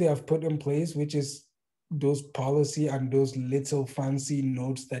control they have put in place, which is those policy and those little fancy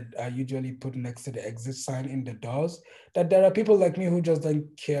notes that are usually put next to the exit sign in the doors, that there are people like me who just don't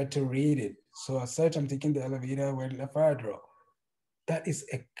care to read it. So as such, I'm taking the elevator when the fire drill. That is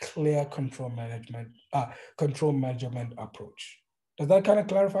a clear control measurement approach. Does that kind of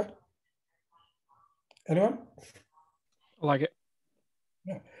clarify? Anyone? I like it.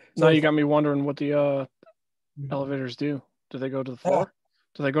 Yeah. Now you got me wondering what the elevators do. Do they go to the floor?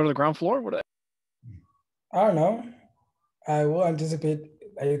 Do they go to the ground floor? What? I don't know. I will anticipate.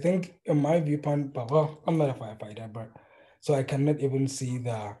 I think in my viewpoint, but well, I'm not a firefighter, but so I cannot even see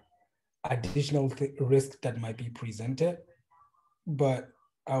the additional risk that might be presented. But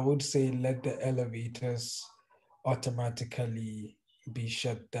I would say let the elevators automatically be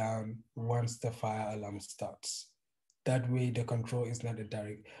shut down once the fire alarm starts. That way the control is not a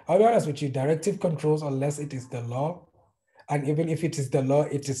direct. I'll be honest with you, directive controls, unless it is the law, and even if it is the law,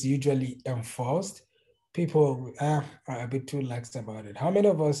 it is usually enforced. People are a bit too lax about it. How many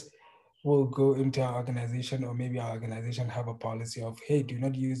of us will go into our organization, or maybe our organization have a policy of, hey, do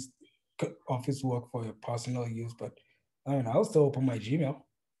not use office work for your personal use, but I mean, I'll still open my Gmail.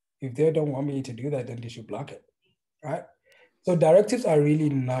 If they don't want me to do that, then they should block it, right? So directives are really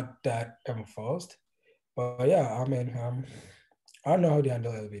not that enforced. But yeah, I mean, I don't know how they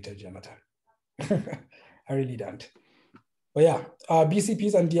handle elevator, Jonathan. I really don't. But yeah,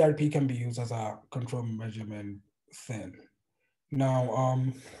 BCPs and DRP can be used as a control measurement thing. Now,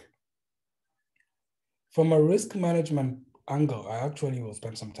 from a risk management angle, I actually will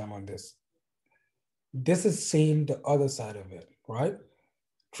spend some time on this. This is seeing the other side of it, right?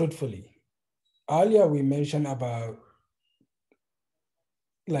 Truthfully. Earlier, we mentioned about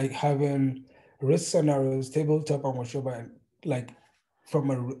like having risk scenarios, tabletop and whatever, and like from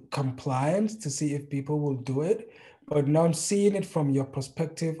a compliance to see if people will do it, but now seeing it from your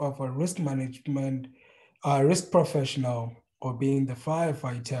perspective of a risk management, risk professional, or being the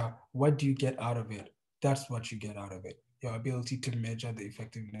firefighter, what do you get out of it? That's what you get out of it. Your ability to measure the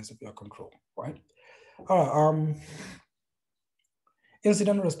effectiveness of your control, right?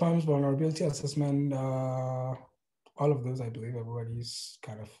 Incident response, vulnerability assessment, all of those, I believe everybody's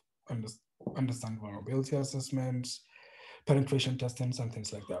kind of understand vulnerability assessments, penetration testing, and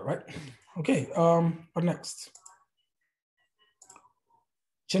things like that, right? Okay, what next?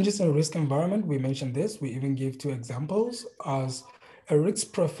 Changes in risk environment, we mentioned this. We even gave 2 examples. As a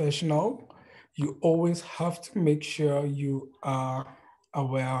risk professional, you always have to make sure you are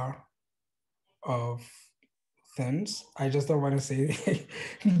aware of things. I just don't want to say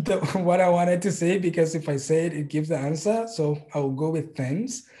what I wanted to say, because if I say it, it gives the answer. So I will go with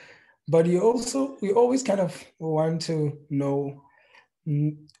things. But we always kind of want to know,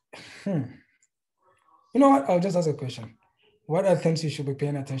 you know what, I'll just ask a question. What are things you should be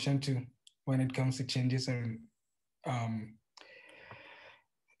paying attention to when it comes to changes in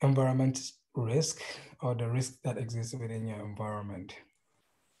environment risk, or the risk that exists within your environment?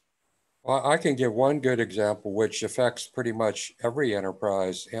 Well, I can give one good example, which affects pretty much every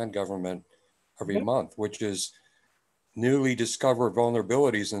enterprise and government every month, which is newly discovered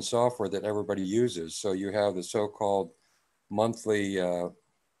vulnerabilities in software that everybody uses. So you have the so-called monthly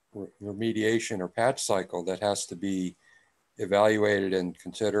remediation or patch cycle that has to be evaluated and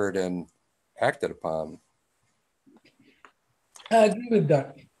considered and acted upon. I agree with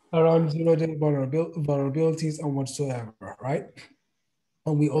that. Around 0-day vulnerabilities and whatsoever, right?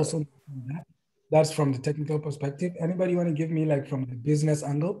 And we also know that's from the technical perspective. Anybody want to give me, like, from the business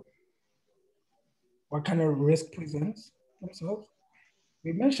angle, what kind of risk presents themselves?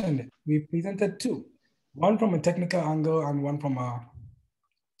 We mentioned it. We presented 2, one from a technical angle and one from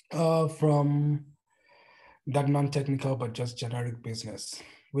that non-technical but just generic business,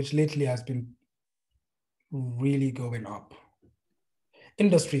 which lately has been really going up.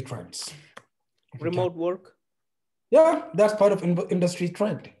 Industry trends. Remote work. Yeah, that's part of industry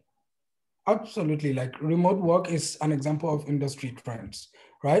trend. Absolutely, like remote work is an example of industry trends,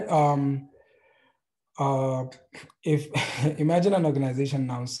 right? If imagine an organization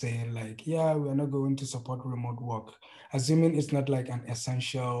now saying like, yeah, we're not going to support remote work, assuming it's not like an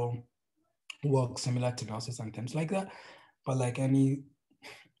essential work similar to nurses and things like that, but like any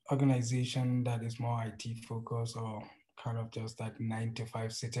organization that is more IT focused, or kind of just that 9 to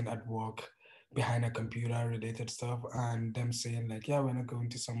 5 sitting at work behind a computer related stuff, and them saying like, yeah, we're not going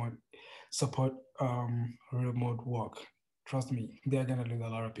to support remote work. Trust me, they're gonna lose a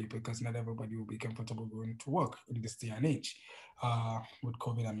lot of people, because not everybody will be comfortable going to work in this day and age with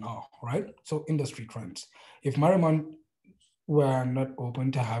COVID and all, right? So industry trends. If Marimon were not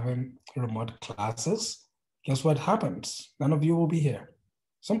open to having remote classes, guess what happens? None of you will be here.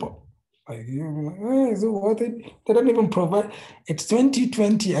 Simple. Like, is it worth it? They don't even provide. It's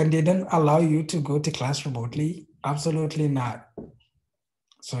 2020 and they don't allow you to go to class remotely. Absolutely not.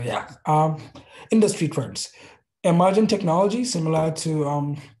 So yeah, industry trends. Emerging technology, similar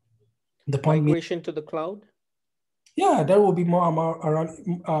to the point. Migration to the cloud. Yeah, there will be more around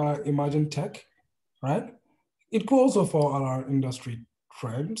emerging tech, right? It could also fall around industry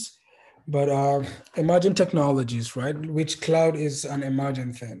trends, but emerging technologies, right? Which cloud is an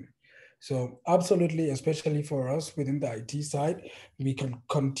emerging thing. So absolutely, especially for us within the IT side, we can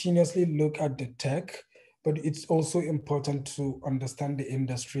continuously look at the tech, but it's also important to understand the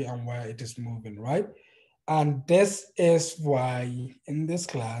industry and where it is moving, right? And this is why in this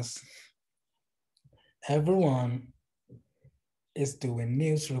class, everyone is doing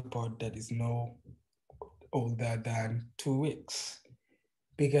news report that is no older than 2 weeks.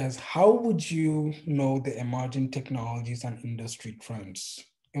 Because how would you know the emerging technologies and industry trends?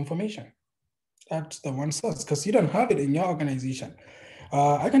 Information. That's the one source, because you don't have it in your organization.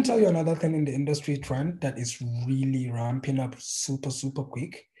 I can tell you another thing in the industry trend that is really ramping up super, super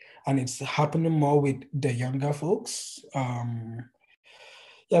quick. And it's happening more with the younger folks.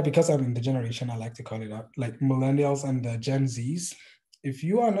 Yeah, because I'm in the generation, I like to call it out, like millennials and the Gen Zs. If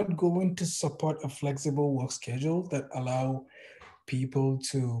you are not going to support a flexible work schedule that allow people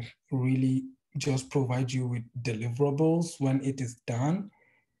to really just provide you with deliverables when it is done,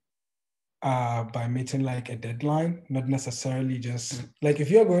 by meeting like a deadline, not necessarily just like if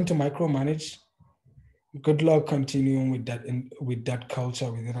you're going to micromanage, good luck continuing with that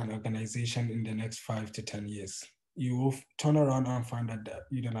culture within an organization in the next 5 to 10 years. You will turn around and find that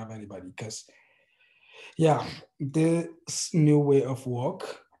you don't have anybody because, yeah, this new way of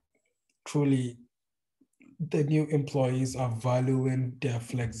work, truly, the new employees are valuing their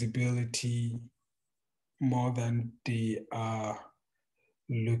flexibility more than they are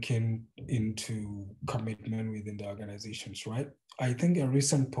looking into commitment within the organizations, right? I think a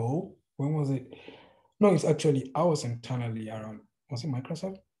recent poll, when was it? No, it's actually, I was internally around, was it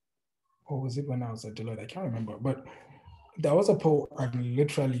Microsoft? Or was it when I was at Deloitte? I can't remember, but there was a poll and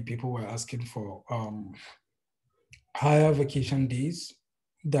literally people were asking for higher vacation days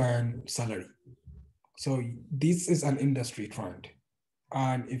than salary. So this is an industry trend.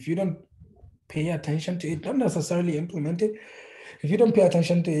 And if you don't pay attention to it, not necessarily implement it, if you don't pay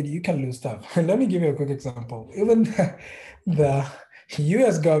attention to it, you can lose stuff. Let me give you a quick example. Even the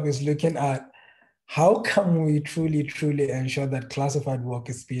US Gov is looking at how can we truly ensure that classified work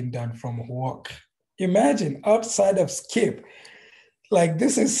is being done from work? Imagine outside of Skip, like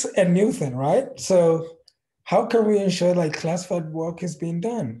this is a new thing, right? So how can we ensure like classified work is being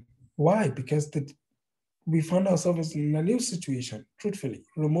done? Why? Because we found ourselves in a new situation, truthfully.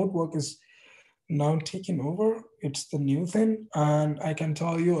 Remote work is now taking over. It's the new thing. And I can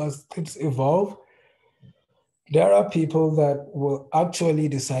tell you as things evolve, there are people that will actually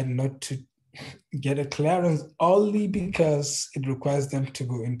decide not to get a clearance only because it requires them to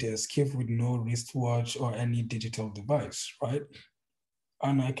go into a SCIF with no wristwatch or any digital device, right?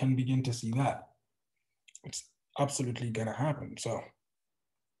 And I can begin to see that. It's absolutely gonna happen. So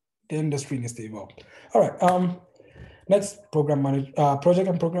the industry needs to evolve. All right. Next, project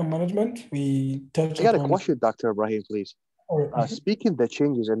and program management. We touched I got upon. a question, Dr. Ibrahim, please. Speaking the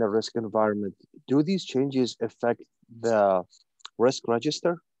changes in the risk environment, do these changes affect the risk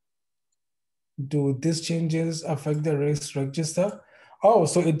register? Do these changes affect the risk register? Oh,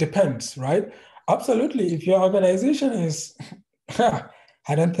 so it depends, right? Absolutely. If your organization is,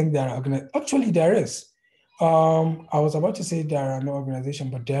 I don't think there are, actually there is. I was about to say there are no organization,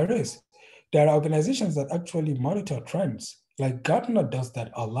 but there is. There are organizations that actually monitor trends. Like Gartner does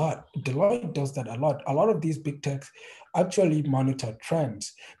that a lot. Deloitte does that a lot. A lot of these big techs actually monitor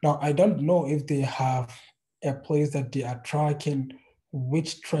trends. Now, I don't know if they have a place that they are tracking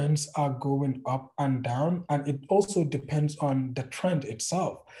which trends are going up and down. And it also depends on the trend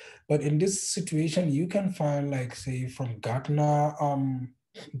itself. But in this situation, you can find like, say, from Gartner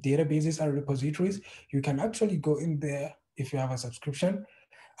databases and repositories, you can actually go in there if you have a subscription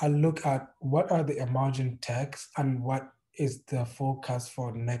and look at what are the emerging techs and what is the forecast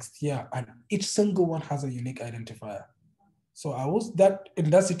for next year. And each single one has a unique identifier. So in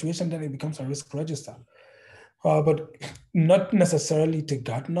that situation, then it becomes a risk register. But not necessarily to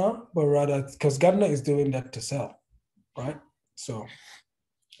Gartner, but rather because Gartner is doing that to sell, right? So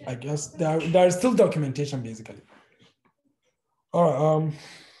I guess there is still documentation basically. All right.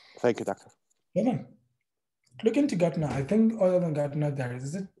 Thank you, Doctor. Yeah. Look into Gartner. I think other than Gartner, there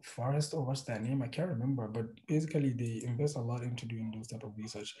is it Forrest or what's their name? I can't remember, but basically they invest a lot into doing those type of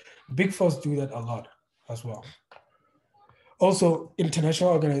research. Big Fours do that a lot as well. Also,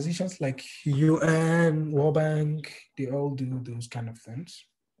 international organizations like UN, World Bank, they all do those kind of things.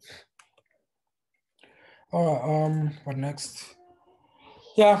 All right, what next?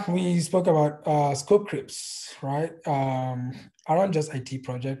 Yeah, we spoke about scope creeps, right? Around just IT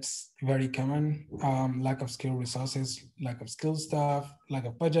projects, very common. Lack of skill resources, lack of skill staff, lack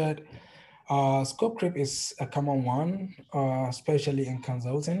of budget. Scope creep is a common one, especially in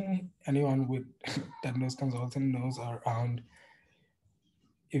consulting. Anyone that knows consulting knows around.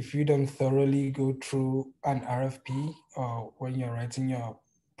 If you don't thoroughly go through an RFP when you're writing your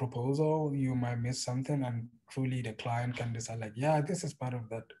proposal, you might miss something, and truly the client can decide like, yeah, this is part of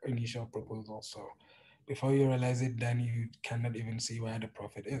that initial proposal. So before you realize it, then you cannot even see where the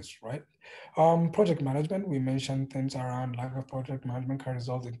profit is, right? Project management, we mentioned things around lack of project management can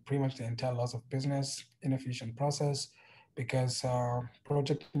result in pretty much the entire loss of business, inefficient process, because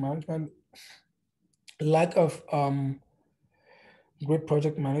project management, lack of good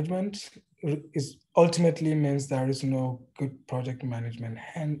project management is ultimately means there is no good project management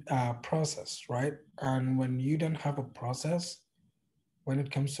process, right? And when you don't have a process, when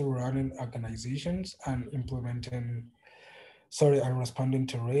it comes to running organizations and implementing and responding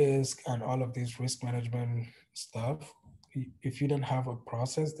to risk and all of these risk management stuff, if you don't have a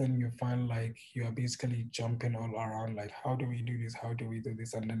process, then you find like you are basically jumping all around, like, how do we do this? How do we do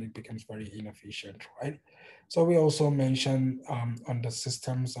this? And then it becomes very inefficient, right? So we also mentioned on the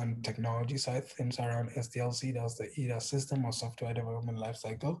systems and technology side, things around SDLC, that's the either system or software development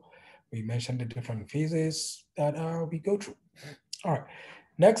lifecycle. We mentioned the different phases that we go through. All right,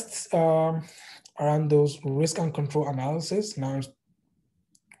 next, around those risk and control analysis. Now,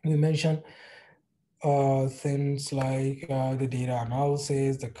 we mentioned things like the data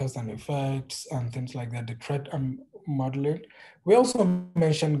analysis, the cause and effects, and things like that, the threat modeling. We also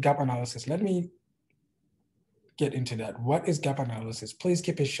mentioned gap analysis. Let me get into that. What is gap analysis? Please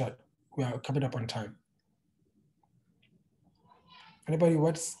keep it short. We are coming up on time. Anybody,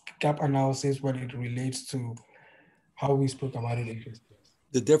 what's gap analysis when it relates to how we spoke about it in this class?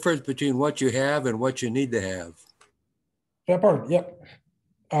 The difference between what you have and what you need to have. Fair point, yep.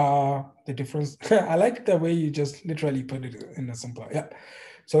 The difference, I like the way you just literally put it in a simpler, yeah.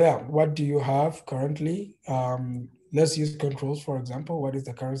 So yeah, what do you have currently? Let's use controls, for example. What is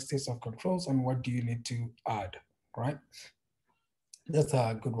the current state of controls and what do you need to add, right? That's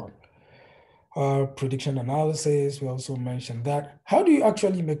a good one. Prediction analysis, we also mentioned that. How do you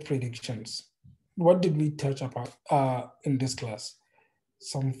actually make predictions? What did we touch about in this class?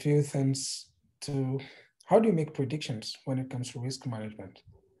 Some few things to, how do you make predictions when it comes to risk management?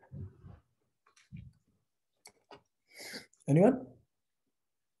 Anyone?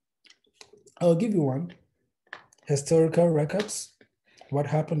 I'll give you one. Historical records, what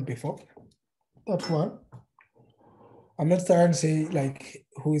happened before? That's one. I'm not starting to say like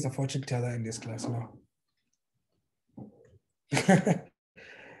who is a fortune teller in this class now.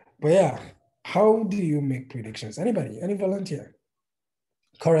 But yeah, how do you make predictions? Anybody, any volunteer?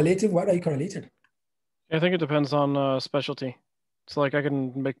 Correlative, what are you correlating? I think it depends on specialty. So like I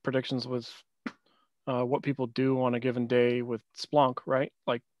can make predictions with what people do on a given day with Splunk, right?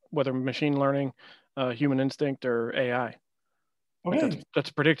 Like whether machine learning, human instinct, or AI. Okay. Like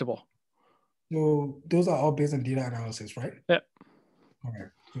that's predictable. So those are all based on data analysis, right? Yeah. All right.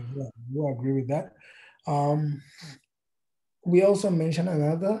 So yeah, you agree with that. We also mentioned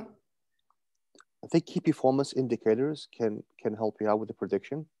another. I think key performance indicators can help you out with the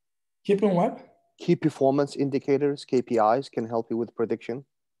prediction. Keeping what? Key performance indicators, KPIs, can help you with prediction.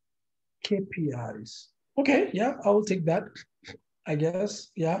 KPIs. Okay, yeah, I will take that, I guess,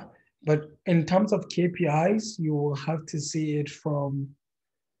 yeah. But in terms of KPIs, you will have to see it from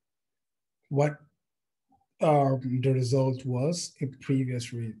what the result was in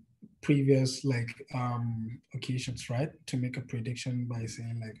previous like occasions, right? To make a prediction by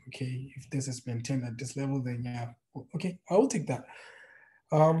saying like, okay, if this is maintained at this level, then yeah, okay, I will take that.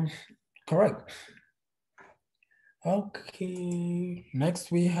 Correct. Okay,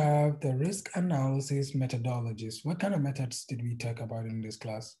 next we have the risk analysis methodologies. What kind of methods did we talk about in this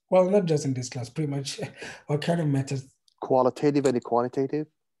class? Well, not just in this class, pretty much. What kind of methods? Qualitative and quantitative.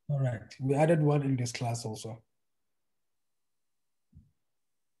 All right, we added one in this class also.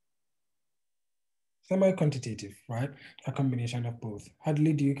 Semi-quantitative, right? A combination of both.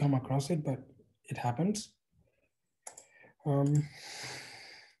 Hardly do you come across it, but it happens.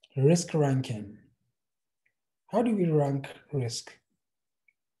 Risk ranking. How do we rank risk?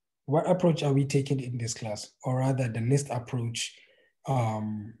 What approach are we taking in this class? Or rather the NIST approach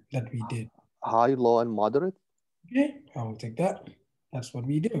that we did? High, low, and moderate. Okay, I will take that. That's what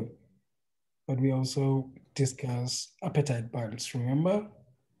we do. But we also discuss appetite bands, remember?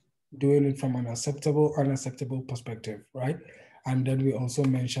 Doing it from an acceptable, unacceptable perspective, right? And then we also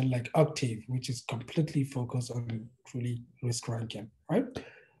mentioned like Octave, which is completely focused on truly risk ranking, right?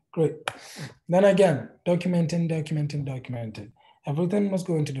 Great. Then again, documenting. Everything must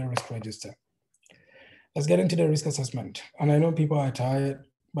go into the risk register. Let's get into the risk assessment. And I know people are tired,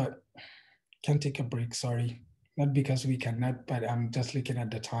 but can't take a break, sorry. Not because we cannot, but I'm just looking at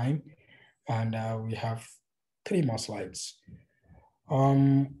the time and we have 3 more slides.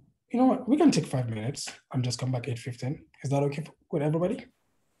 You know what, we can take 5 minutes and just come back 8:15. Is that okay with everybody?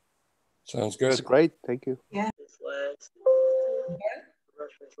 Sounds good. That's great, thank you. Yeah.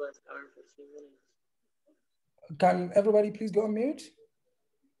 Can everybody please go on mute?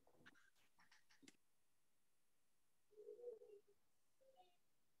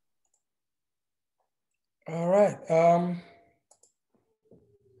 All right.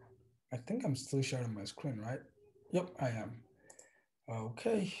 I think I'm still sharing my screen, right? Yep, I am.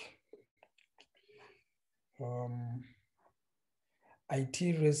 Okay. IT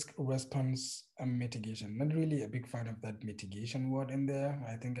risk response and mitigation. Not really a big fan of that mitigation word in there.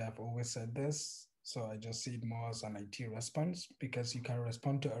 I think I've always said this. So I just see it more as an IT response because you can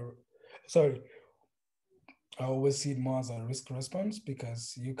respond to I always see it more as a risk response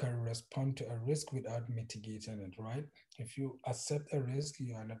because you can respond to a risk without mitigating it, right? If you accept a risk,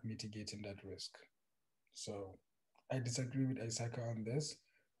 you are not mitigating that risk. So I disagree with ISACA on this,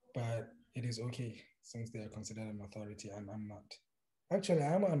 but it is okay since they are considered an authority and I'm not. Actually,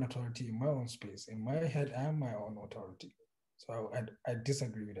 I'm an authority in my own space. In my head, I'm my own authority. So I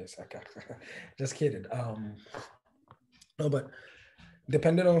disagree with ISACA. Just kidding. No, but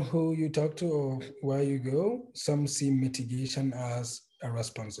depending on who you talk to or where you go, some see mitigation as a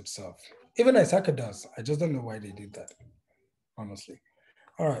response itself. Even ISACA does. I just don't know why they did that, honestly.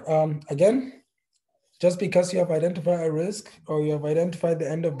 All right. Again, just because you have identified a risk or you have identified the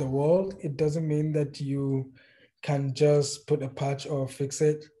end of the world, it doesn't mean that you can just put a patch or fix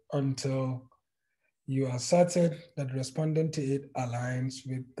it until you are certain that responding to it aligns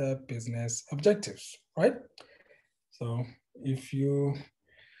with the business objectives, right? So if you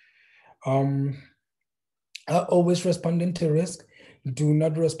are always responding to risk, do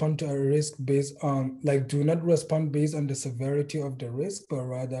not respond to a risk based on, do not respond based on the severity of the risk, but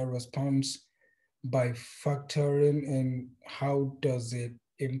rather response by factoring in how does it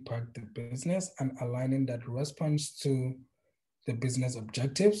impact the business and aligning that response to the business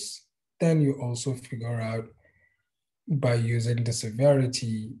objectives. Then you also figure out by using the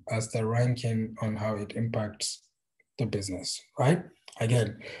severity as the ranking on how it impacts the business, right?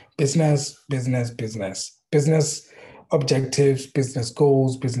 Again, business objectives, business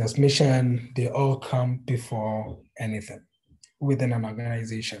goals, business mission, they all come before anything within an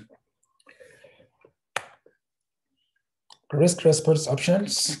organization. Risk response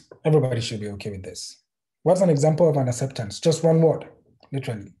options, everybody should be okay with this. What's an example of an acceptance? Just one word,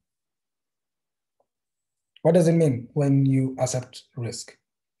 literally. What does it mean when you accept risk?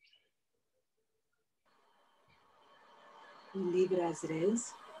 You leave it as it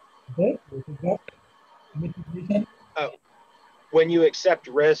is. Okay. When you accept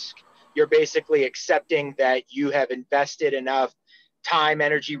risk, you're basically accepting that you have invested enough time,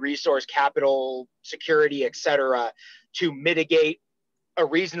 energy, resource, capital, security, etc., to mitigate a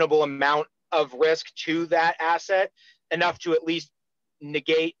reasonable amount of risk to that asset, enough to at least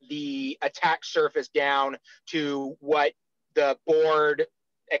negate the attack surface down to what the board,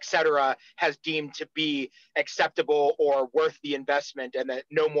 etc., has deemed to be acceptable or worth the investment, and that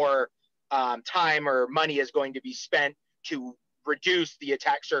no more time or money is going to be spent to reduce the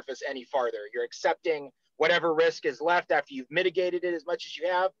attack surface any farther. You're accepting whatever risk is left after you've mitigated it as much as you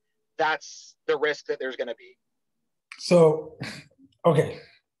have. That's the risk that there's going to be. So, okay.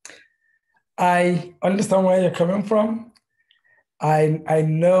 I understand where you're coming from. I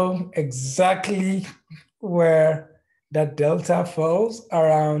know exactly where that delta falls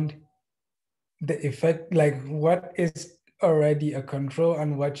around the effect, like what is already a control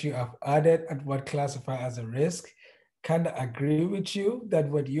and what you have added and what classify as a risk. Kind of agree with you that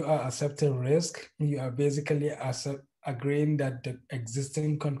when you are accepting risk, you are basically agreeing that the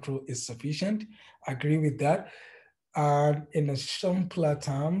existing control is sufficient. Agree with that. And in a simpler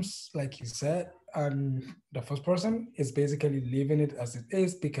terms, like you said, the first person is basically leaving it as it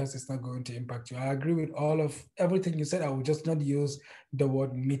is because it's not going to impact you. I agree with all of everything you said. I will just not use the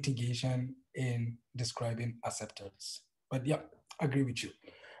word mitigation in describing acceptance. But yeah, I agree with you.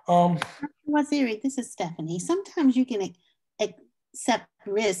 Waziri, this is Stephanie. Sometimes you can accept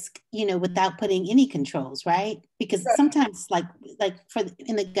risk, without putting any controls, right? Because sometimes, like for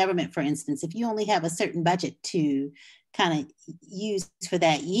in the government, for instance, if you only have a certain budget to kind of use for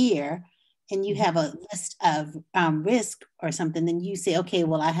that year, and you have a list of risk or something, then you say, okay,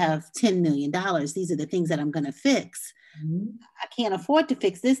 well, I have $10 million. These are the things that I'm going to fix. I can't afford to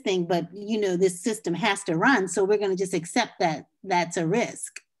fix this thing, but this system has to run, so we're going to just accept that that's a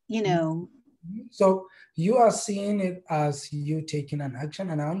risk. So you are seeing it as you taking an action,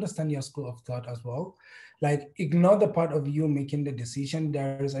 and I understand your school of thought as well. Like, ignore the part of you making the decision.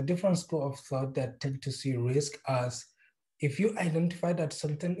 There is a different school of thought that tend to see risk as if you identify that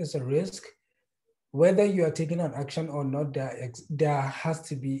something is a risk, whether you are taking an action or not, there has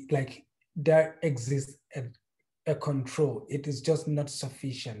to be, like, there exists a control. It is just not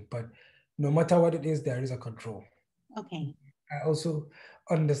sufficient, but no matter what it is, there is a control. Okay. I also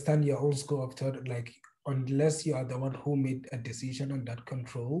understand your own school of thought, like, unless you are the one who made a decision on that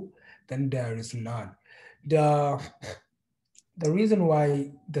control, then there is none. The reason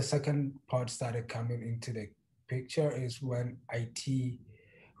why the second part started coming into the picture is when IT,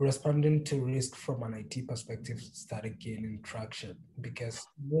 responding to risk from an IT perspective, started gaining traction, because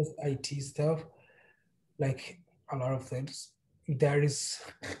most IT stuff, like a lot of things,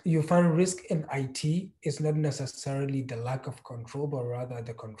 you find risk in IT is not necessarily the lack of control, but rather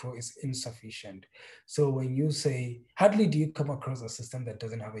the control is insufficient. So when you say, hardly do you come across a system that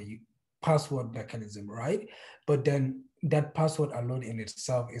doesn't have a password mechanism, right? But then that password alone in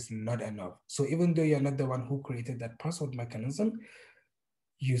itself is not enough. So even though you're not the one who created that password mechanism,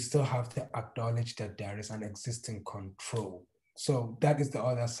 you still have to acknowledge that there is an existing control. So that is the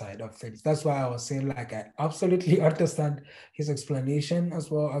other side of things. That's why I was saying, like, I absolutely understand his explanation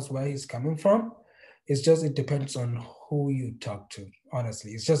as well as where he's coming from. It's just, it depends on who you talk to,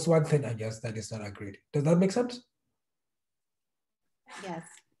 honestly. It's just one thing, I guess, that is not agreed. Does that make sense? Yes.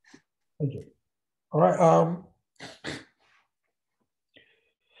 Thank you. All right.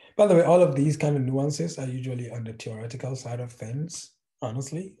 By the way, all of these kind of nuances are usually on the theoretical side of things.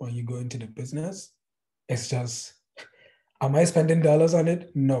 Honestly, when you go into the business, it's just, am I spending dollars on it?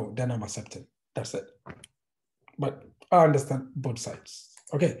 No, then I'm accepting. That's it. But I understand both sides.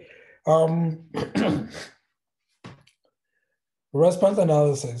 Okay. Response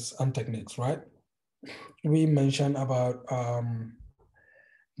analysis and techniques, right? We mentioned about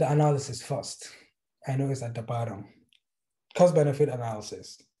the analysis first. I know it's at the bottom. Cost-benefit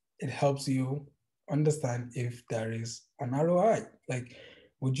analysis. It helps you understand if there is an ROI. Like,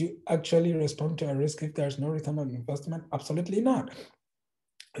 would you actually respond to a risk if there's no return on investment? Absolutely not.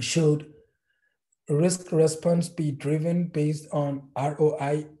 Should risk response be driven based on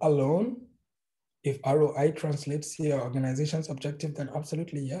ROI alone? If ROI translates to your organization's objective, then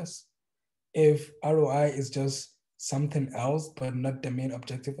absolutely yes. If ROI is just something else, but not the main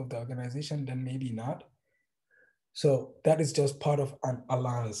objective of the organization, then maybe not. So that is just part of an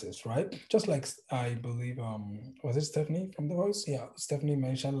analysis, right? Just like I believe, was it Stephanie from The Voice? Yeah, Stephanie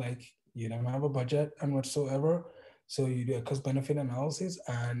mentioned, like, you don't have a budget and whatsoever. So you do a cost benefit analysis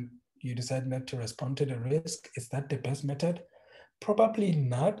and you decide not to respond to the risk. Is that the best method? Probably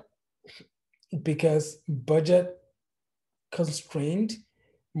not, because budget constraint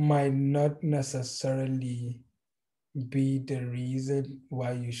might not necessarily be the reason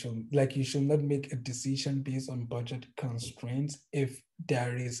why you should not make a decision based on budget constraints if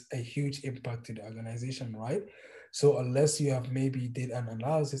there is a huge impact to the organization, right? So unless you have maybe did an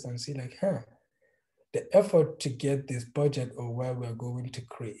analysis and see, like, the effort to get this budget, or where we're going to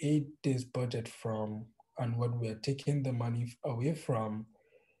create this budget from, and what we're taking the money away from,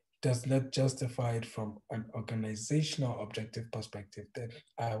 does not justify it from an organizational objective perspective, then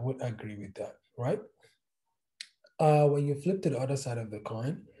I would agree with that, right? When you flip to the other side of the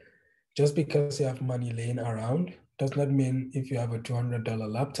coin, just because you have money laying around does not mean if you have a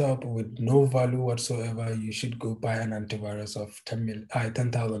 $200 laptop with no value whatsoever, you should go buy an antivirus of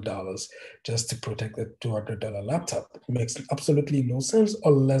 $10,000 just to protect a $200 laptop. It makes absolutely no sense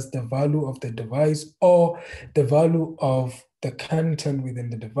unless the value of the device, or the value of the content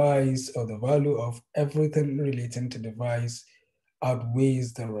within the device, or the value of everything relating to the device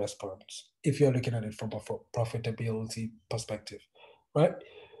outweighs the response, if you're looking at it from a profitability perspective, right?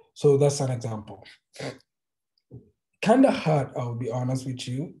 So that's an example. Kind of hard, I'll be honest with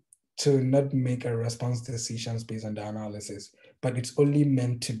you, to not make a response decisions based on the analysis, but it's only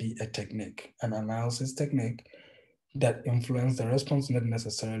meant to be a technique, an analysis technique that influence the response, not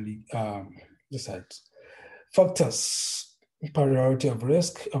necessarily decides. Factors: priority of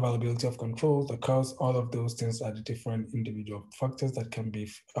risk, availability of control, the cost, all of those things are the different individual factors that can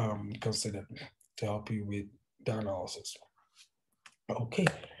be considered to help you with the analysis. Okay.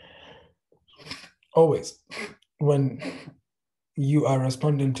 Always, when you are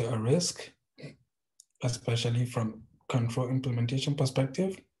responding to a risk, especially from control implementation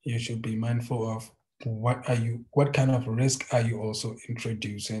perspective, you should be mindful of what kind of risk are you also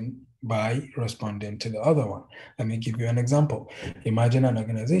introducing by responding to the other one. Let me give you an example. Imagine an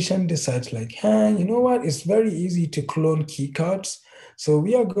organization decides, like, hey, you know what? It's very easy to clone key cards. So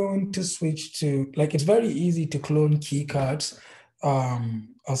we are going to switch to, like, it's very easy to clone key cards.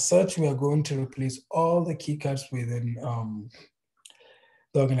 As such, we are going to replace all the key cards within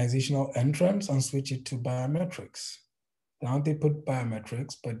the organizational entrance and switch it to biometrics. Now they put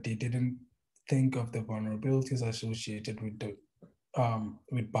biometrics, but they didn't think of the vulnerabilities associated with the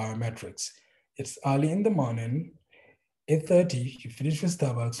with biometrics. It's early in the morning, 8:30. You finish with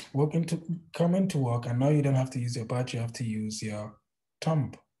Starbucks, come into work, and now you don't have to use your badge. You have to use your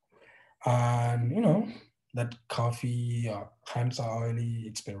thumb. And you know that coffee, your hands are oily.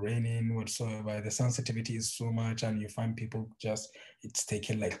 It's been raining, whatsoever. The sensitivity is so much, and you find people just, it's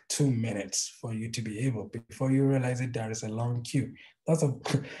taking like 2 minutes for you to be able, before you realize it, there is a long queue. That's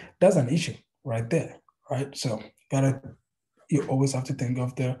an issue right there, right? So you always have to think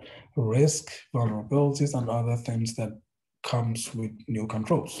of the risk, vulnerabilities, and other things that comes with new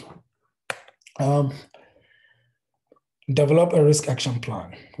controls. Develop a risk action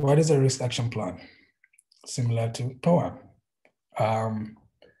plan. What is a risk action plan? Similar to POAM.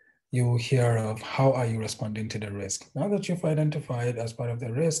 You will hear of how are you responding to the risk. Now that you've identified as part of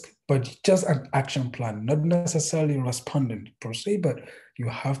the risk, but just an action plan, not necessarily responding per se, but you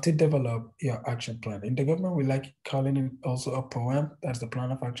have to develop your action plan. In the government, we like calling it also a POAM. That's the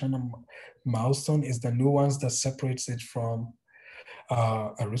plan of action. And milestone is the nuance that separates it from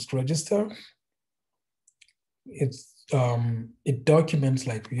a risk register. It documents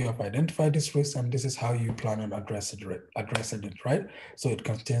like you have identified this risk and this is how you plan on addressing it, right? So it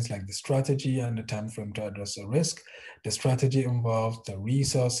contains like the strategy and the time frame to address the risk. The strategy involves the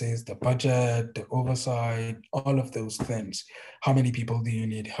resources, the budget, the oversight, all of those things. How many people do you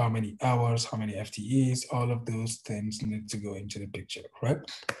need? How many hours? How many FTEs? All of those things need to go into the picture, right?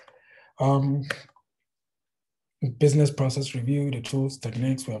 Business process review, the tools,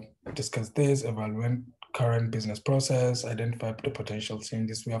 techniques, we have discussed this, evaluate current business process, identify the potential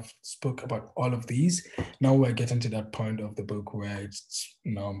changes. We have spoke about all of these. Now we're getting to that point of the book where it's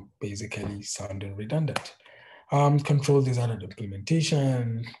now basically sounding redundant. Control design and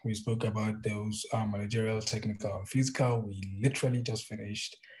implementation. We spoke about those managerial, technical, and physical. We literally just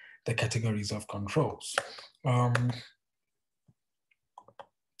finished the categories of controls.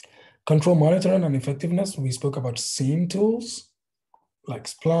 Control monitoring and effectiveness. We spoke about SIEM tools, like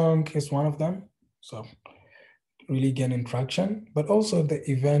Splunk is one of them. So really gaining traction, but also the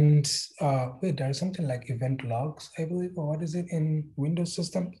event, wait, there's something like event logs, I believe, or what is it in Windows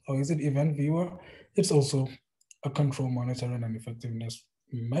system? Or is it event viewer? It's also a control monitoring and effectiveness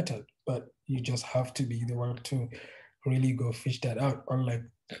method, but you just have to be the one to really go fish that out, unlike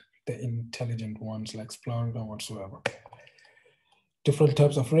the intelligent ones like Splunk or whatsoever. Different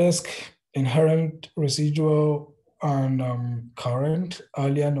types of risk, inherent, residual, and current.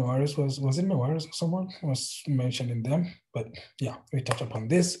 Earlier, Noaris was it Noaris or someone was mentioning them? But yeah, we touch upon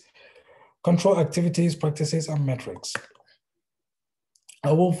this. Control activities, practices, and metrics.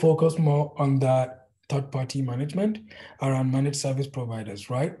 I will focus more on that third-party management around managed service providers,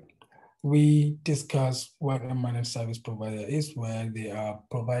 right? We discuss what a managed service provider is, where they are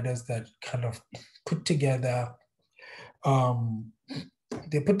providers that kind of put together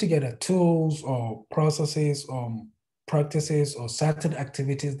tools or processes or practices or certain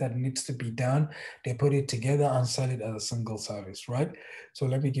activities that needs to be done. They put it together and sell it as a single service, right? So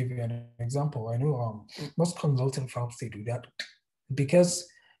let me give you an example. I know most consulting firms, they do that because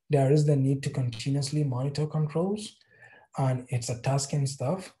there is the need to continuously monitor controls and it's a tasking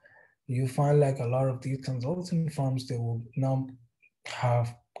stuff. You find like a lot of these consulting firms, they will now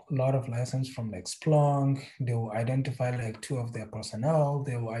have a lot of license from like Splunk. They will identify like 2 of their personnel.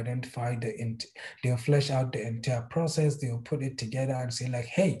 They will identify they'll flesh out the entire process. They'll put it together and say like,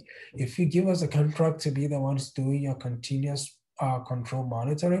 hey, if you give us a contract to be the ones doing your continuous control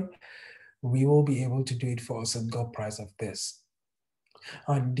monitoring, we will be able to do it for a single price of this.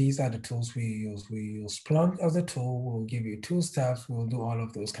 And these are the tools we use. We use Splunk as a tool. We'll give you 2 steps. We'll do all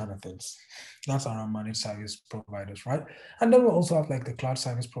of those kind of things. That's our managed service providers, right? And then we'll also have like the cloud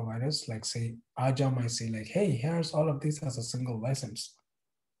service providers, like say Agile might say like, hey, here's all of this as a single license.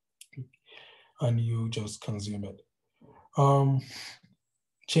 And you just consume it.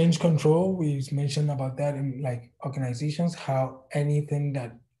 Change control, we mentioned about that in like organizations, how anything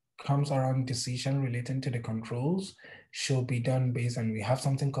that comes around decision relating to the controls should be done based on, we have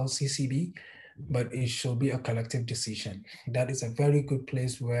something called CCB, but it should be a collective decision. That is a very good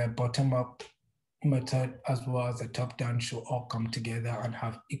place where bottom-up method as well as the top-down should all come together and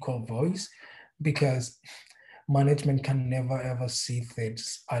have equal voice, because management can never ever see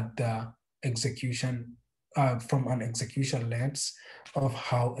things at the execution from an execution lens of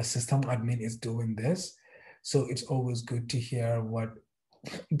how a system admin is doing this. So it's always good to hear what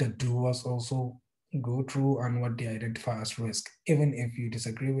the doers also go through and what they identify as risk. Even if you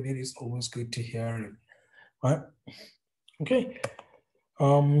disagree with it, it's always good to hear it, right? Okay.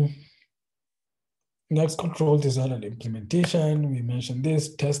 Next, control design and implementation. We mentioned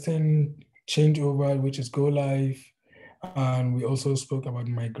this, testing, changeover, which is go live. And we also spoke about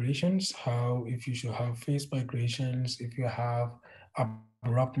migrations, how if you should have phased migrations, if you have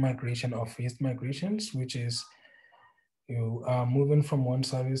abrupt migration or phased migrations, which is you are moving from one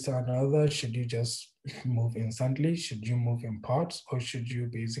service to another. Should you just move instantly? Should you move in parts? Or should you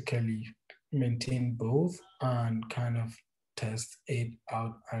basically maintain both and kind of test it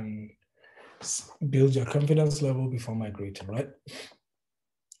out and build your confidence level before migrating, right?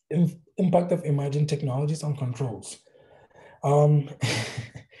 Impact of emerging technologies on controls.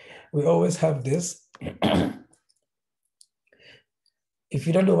 We always have this. if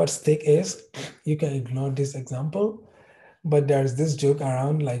you don't know what stake is, you can ignore this example, but there's this joke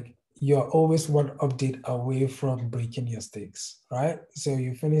around like you're always one update away from breaking your stakes, right? So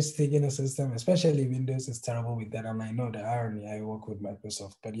you finish staking a system, especially Windows is terrible with that. And I know the irony, I work with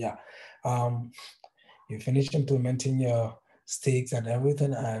Microsoft, but yeah, you finish implementing your stakes and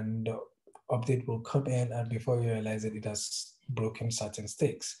everything, and the update will come in, and before you realize it, it has broken certain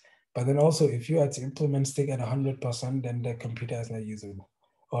stakes. But then also, if you are to implement stake at 100%, then the computer is not usable,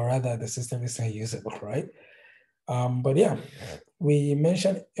 or rather the system is not usable, right? But yeah, we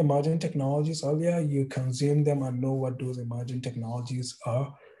mentioned emerging technologies earlier. You consume them and know what those emerging technologies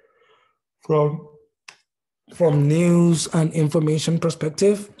are from news and information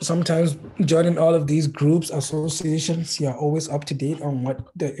perspective. Sometimes joining all of these groups, associations, you're always up to date on what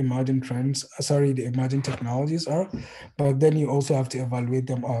the emerging trends, the emerging technologies are. But then you also have to evaluate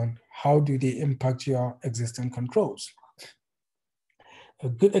them on how do they impact your existing controls. A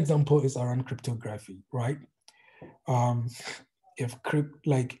good example is around cryptography, right? If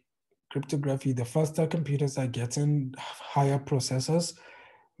cryptography, the faster computers are getting, higher processors,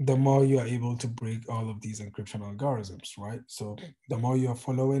 the more you are able to break all of these encryption algorithms, right? So the more you're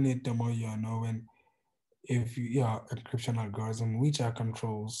following it, the more you are knowing if your encryption algorithm, which are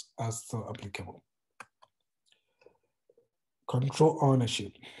controls, are still applicable. Control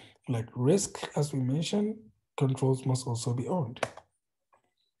ownership, like risk, as we mentioned, controls must also be owned.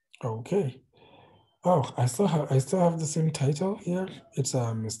 Okay. Oh, I still have the same title here. It's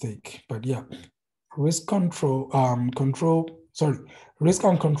a mistake, but yeah. Risk and control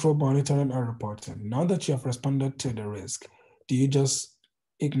monitoring and reporting. Now that you have responded to the risk, do you just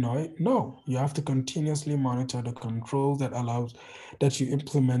ignore it? No, you have to continuously monitor the controls that you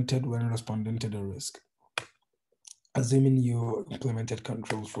implemented when responding to the risk. Assuming you implemented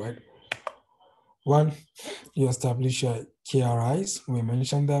controls, right? One, you establish your KRIs. We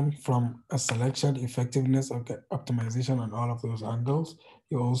mentioned them from a selection, effectiveness, optimization, and all of those angles.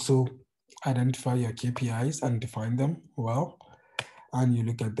 You also identify your KPIs and define them well. And you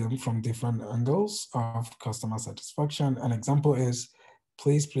look at them from different angles of customer satisfaction. An example is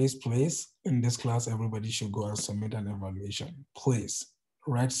place. In this class, everybody should go and submit an evaluation. Place,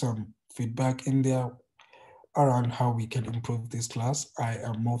 write some feedback in there around how we can improve this class. I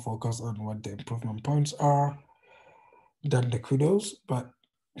am more focused on what the improvement points are than the kudos, but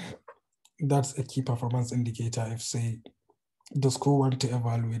that's a key performance indicator. If say the school want to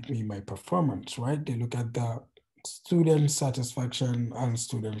evaluate me, my performance, right? They look at the student satisfaction and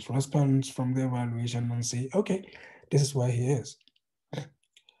students' response from the evaluation and say, okay, this is where he is.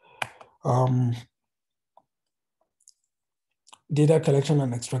 Data collection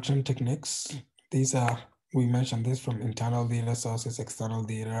and extraction techniques. These are, we mentioned this from internal data sources, external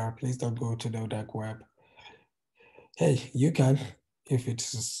data. Please don't go to the dark web. Hey, you can, if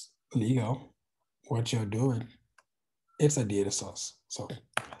it's legal, what you're doing, it's a data source. So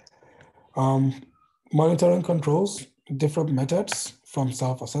monitoring controls, different methods from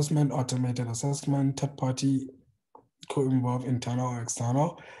self-assessment, automated assessment, third-party, co-involved, internal or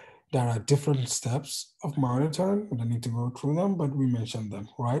external. There are different steps of monitoring. We don't need to go through them, but we mentioned them,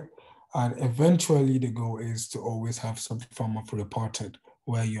 right? And eventually the goal is to always have some form of reported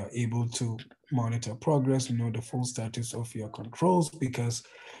where you're able to monitor progress, know the full status of your controls, because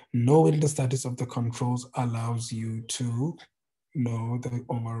knowing the status of the controls allows you to know the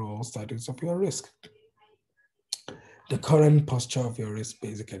overall status of your risk. The current posture of your risk,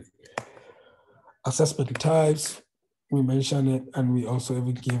 basically. Assessment types, we mentioned it, and we also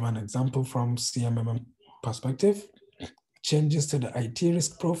even gave an example from CMMM perspective. Changes to the IT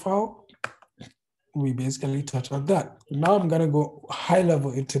risk profile, we basically touched on that. Now I'm gonna go high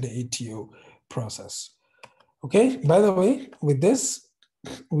level into the ATO process. Okay, by the way, with this,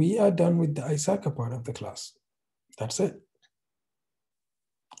 we are done with the ISACA part of the class. That's it.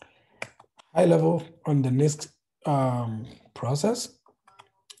 High level on the NIST process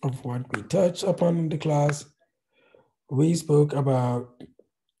of what we touched upon in the class. We spoke about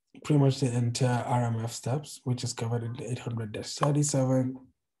pretty much the entire RMF steps, which is covered in the 800-37.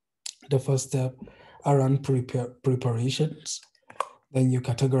 The first step around preparations. Then you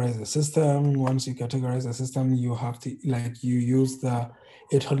categorize the system. Once you categorize the system, you have to, you use the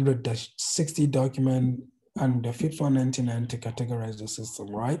 800-60 document and the FIPS 199 to categorize the system,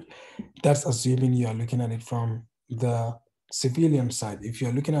 right? That's assuming you are looking at it from the civilian side. If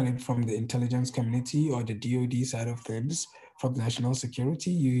you're looking at it from the intelligence community or the DoD side of things, from national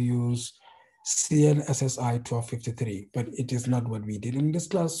security, you use CNSSI 1253, but it is not what we did in this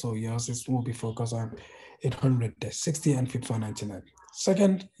class, so yours will be focused on 800-60 and FIPS 199.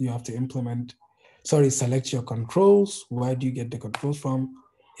 Second, you have to implement sorry, select your controls. Where do you get the controls from?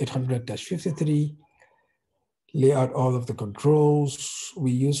 800-53. Lay out all of the controls.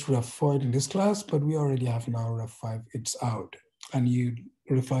 We use Ref 4 in this class, but we already have now Ref 5, it's out. And you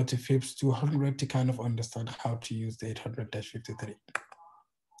refer to FIPS 200 to kind of understand how to use the 800-53.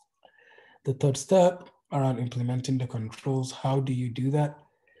 The third step around implementing the controls, how do you do that?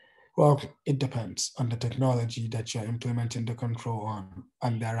 Well, it depends on the technology that you're implementing the control on.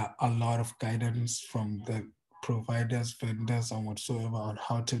 And there are a lot of guidance from the providers, vendors, and whatsoever on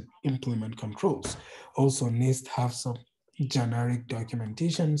how to implement controls. Also, NIST have some generic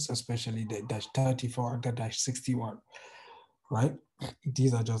documentations, especially the -34 and the -61, right?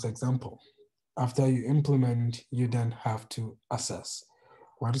 These are just examples. After you implement, you then have to assess.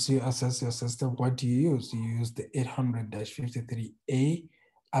 Once you assess your system, what do you use? You use the 800-53A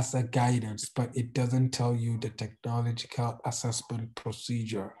as a guidance, but it doesn't tell you the technological assessment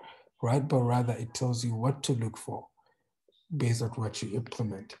procedure, right? But rather it tells you what to look for based on what you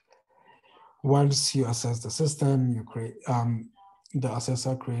implement. Once you assess the system, you create, the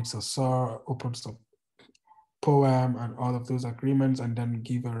assessor creates a SAR, opens a POAM and all of those agreements, and then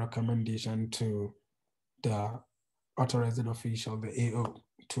give a recommendation to the authorizing official, the AO,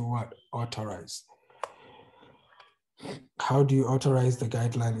 to what? Authorize. How do you authorize? The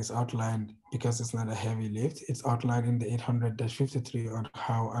guideline is outlined, because it's not a heavy lift. It's outlined in the 800-53 on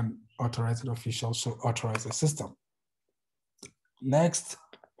how an authorizing official should authorize a system. Next,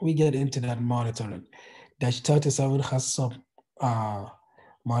 we get into that monitoring. -37 has some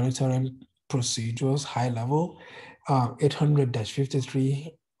monitoring procedures, high level.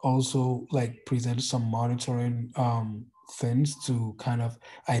 800-53 also like presents some monitoring things to kind of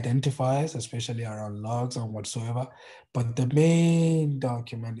identify us, especially around logs and whatsoever. But the main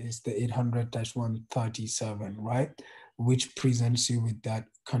document is the 800-137, right? Which presents you with that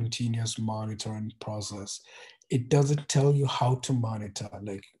continuous monitoring process. It doesn't tell you how to monitor,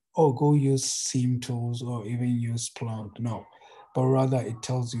 like, oh, go use SIEM tools or even use Splunk. No, but rather it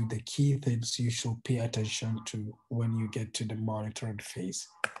tells you the key things you should pay attention to when you get to the monitoring phase.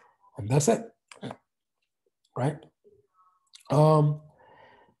 And that's it, right?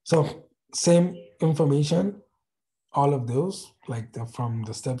 So same information, all of those, like from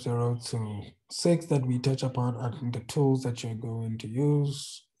the step 0 to 6 that we touch upon, and the tools that you're going to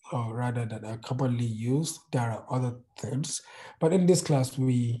use, or rather that are commonly used. There are other things, but in this class,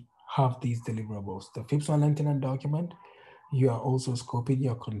 we have these deliverables. The FIPS 199 document, you are also scoping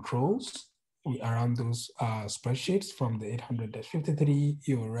your controls around those spreadsheets from the 800-53.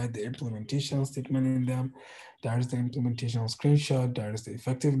 You will write the implementation statement in them. There is the implementation screenshot. There is the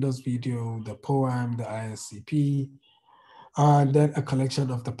effectiveness video, the POAM, the ISCP, and then a collection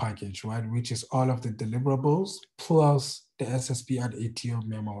of the package, right? Which is all of the deliverables plus the SSP and ATO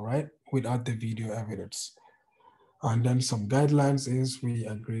memo, right? Without the video evidence. And then some guidelines is we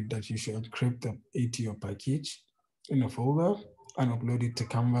agreed that you should encrypt the ATO package in a folder and upload it to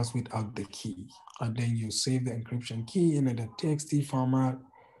Canvas without the key. And then you save the encryption key in a TXT format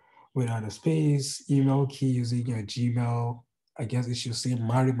without a space, email key using your Gmail. I guess it should say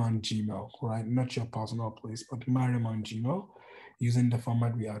Marimon Gmail, right? Not your personal place, but Marimon Gmail, using the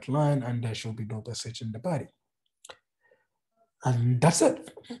format we outlined, and there should be no message in the body. And that's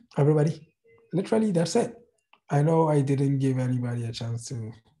it, everybody. Literally, that's it. I know I didn't give anybody a chance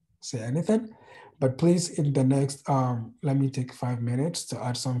to say anything, but please, in the next, let me take 5 minutes to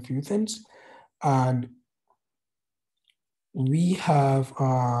add some few things. And we have,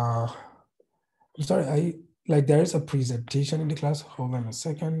 I'm sorry, there is a presentation in the class. Hold on a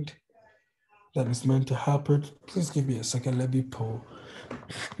second. That is meant to happen. Please give me a second. Let me pull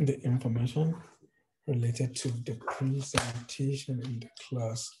the information related to the presentation in the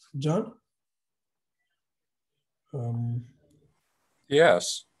class. John?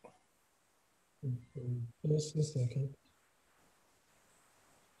 Yes. Just a second.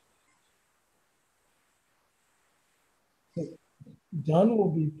 So John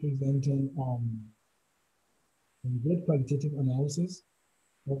will be presenting good qualitative analysis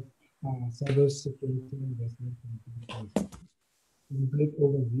of cybersecurity investment. Great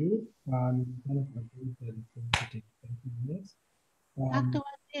overview, and kind of agree that it's going to take 20 minutes. Dr.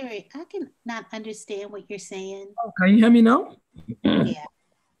 Waziri, I can not understand what you're saying. Oh, can you hear me now? Yeah.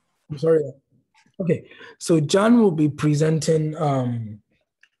 I'm sorry. Okay, so John will be presenting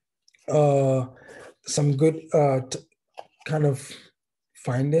some good kind of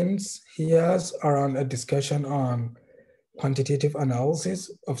findings he has around a discussion on quantitative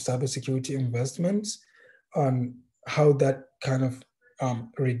analysis of cybersecurity investments, on how that kind of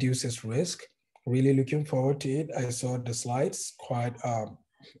reduces risk. Really looking forward to it. I saw the slides, quite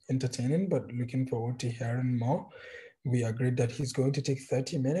entertaining, but looking forward to hearing more. We agreed that he's going to take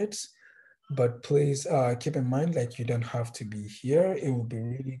 30 minutes, but please keep in mind, like, you don't have to be here. It will be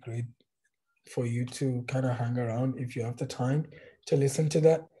really great for you to kind of hang around if you have the time to listen to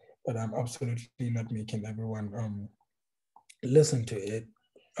that, but I'm absolutely not making everyone listen to it.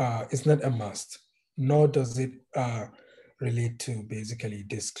 It's not a must, nor does it relate to basically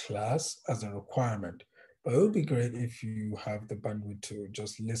this class as a requirement, but it would be great if you have the bandwidth to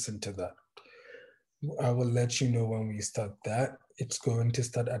just listen to that. I will let you know when we start that. It's going to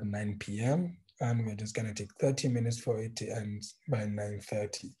start at 9 p.m. and we're just gonna take 30 minutes for it to end by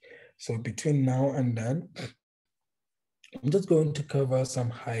 9:30. So between now and then, I'm just going to cover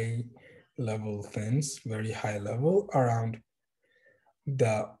some high level things, very high level, around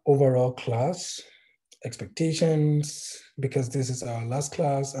the overall class, expectations, because this is our last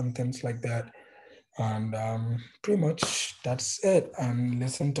class and things like that. And pretty much that's it. And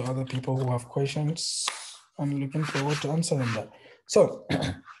listen to other people who have questions. I'm looking forward to answering that. So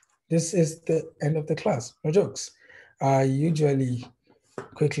this is the end of the class, no jokes. I usually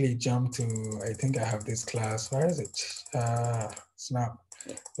quickly jump to, I think I have this class, where is it? It's not,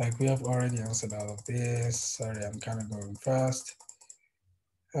 like, we have already answered all of this. Sorry, I'm kind of going fast.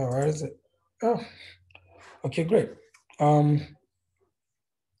 Oh, where is it? Oh, okay, great.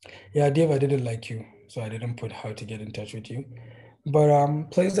 Yeah, Dave, I didn't like you, so I didn't put how to get in touch with you.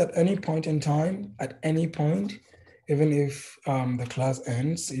 But please, at any point in time, at any point, even if the class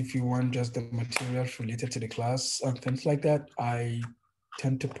ends, if you want just the materials related to the class and things like that, I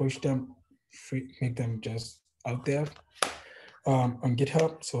tend to push them, make them just out there on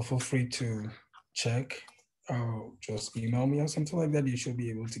GitHub. So feel free to check or just email me or something like that. You should be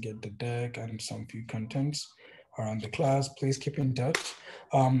able to get the deck and some few contents around the class. Please keep in touch.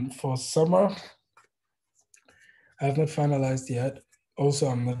 For summer, I have not finalized yet. Also,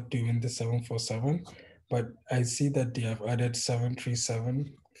 I'm not doing the 747, but I see that they have added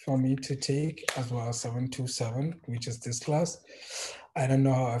 737 for me to take, as well as 727, which is this class. I don't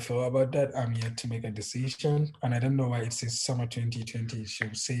know how I feel about that. I'm yet to make a decision, and I don't know why it says summer 2020. It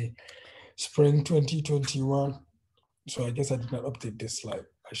should say spring 2021. So I guess I did not update this slide.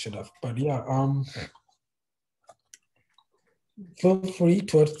 I should have, but yeah. Feel free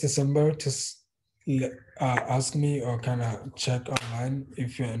towards December to ask me or kind of check online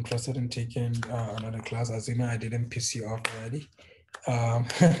if you're interested in taking another class. As you know, I didn't piss you off already.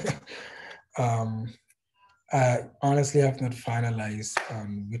 I honestly have not finalized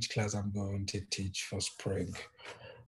which class I'm going to teach for spring.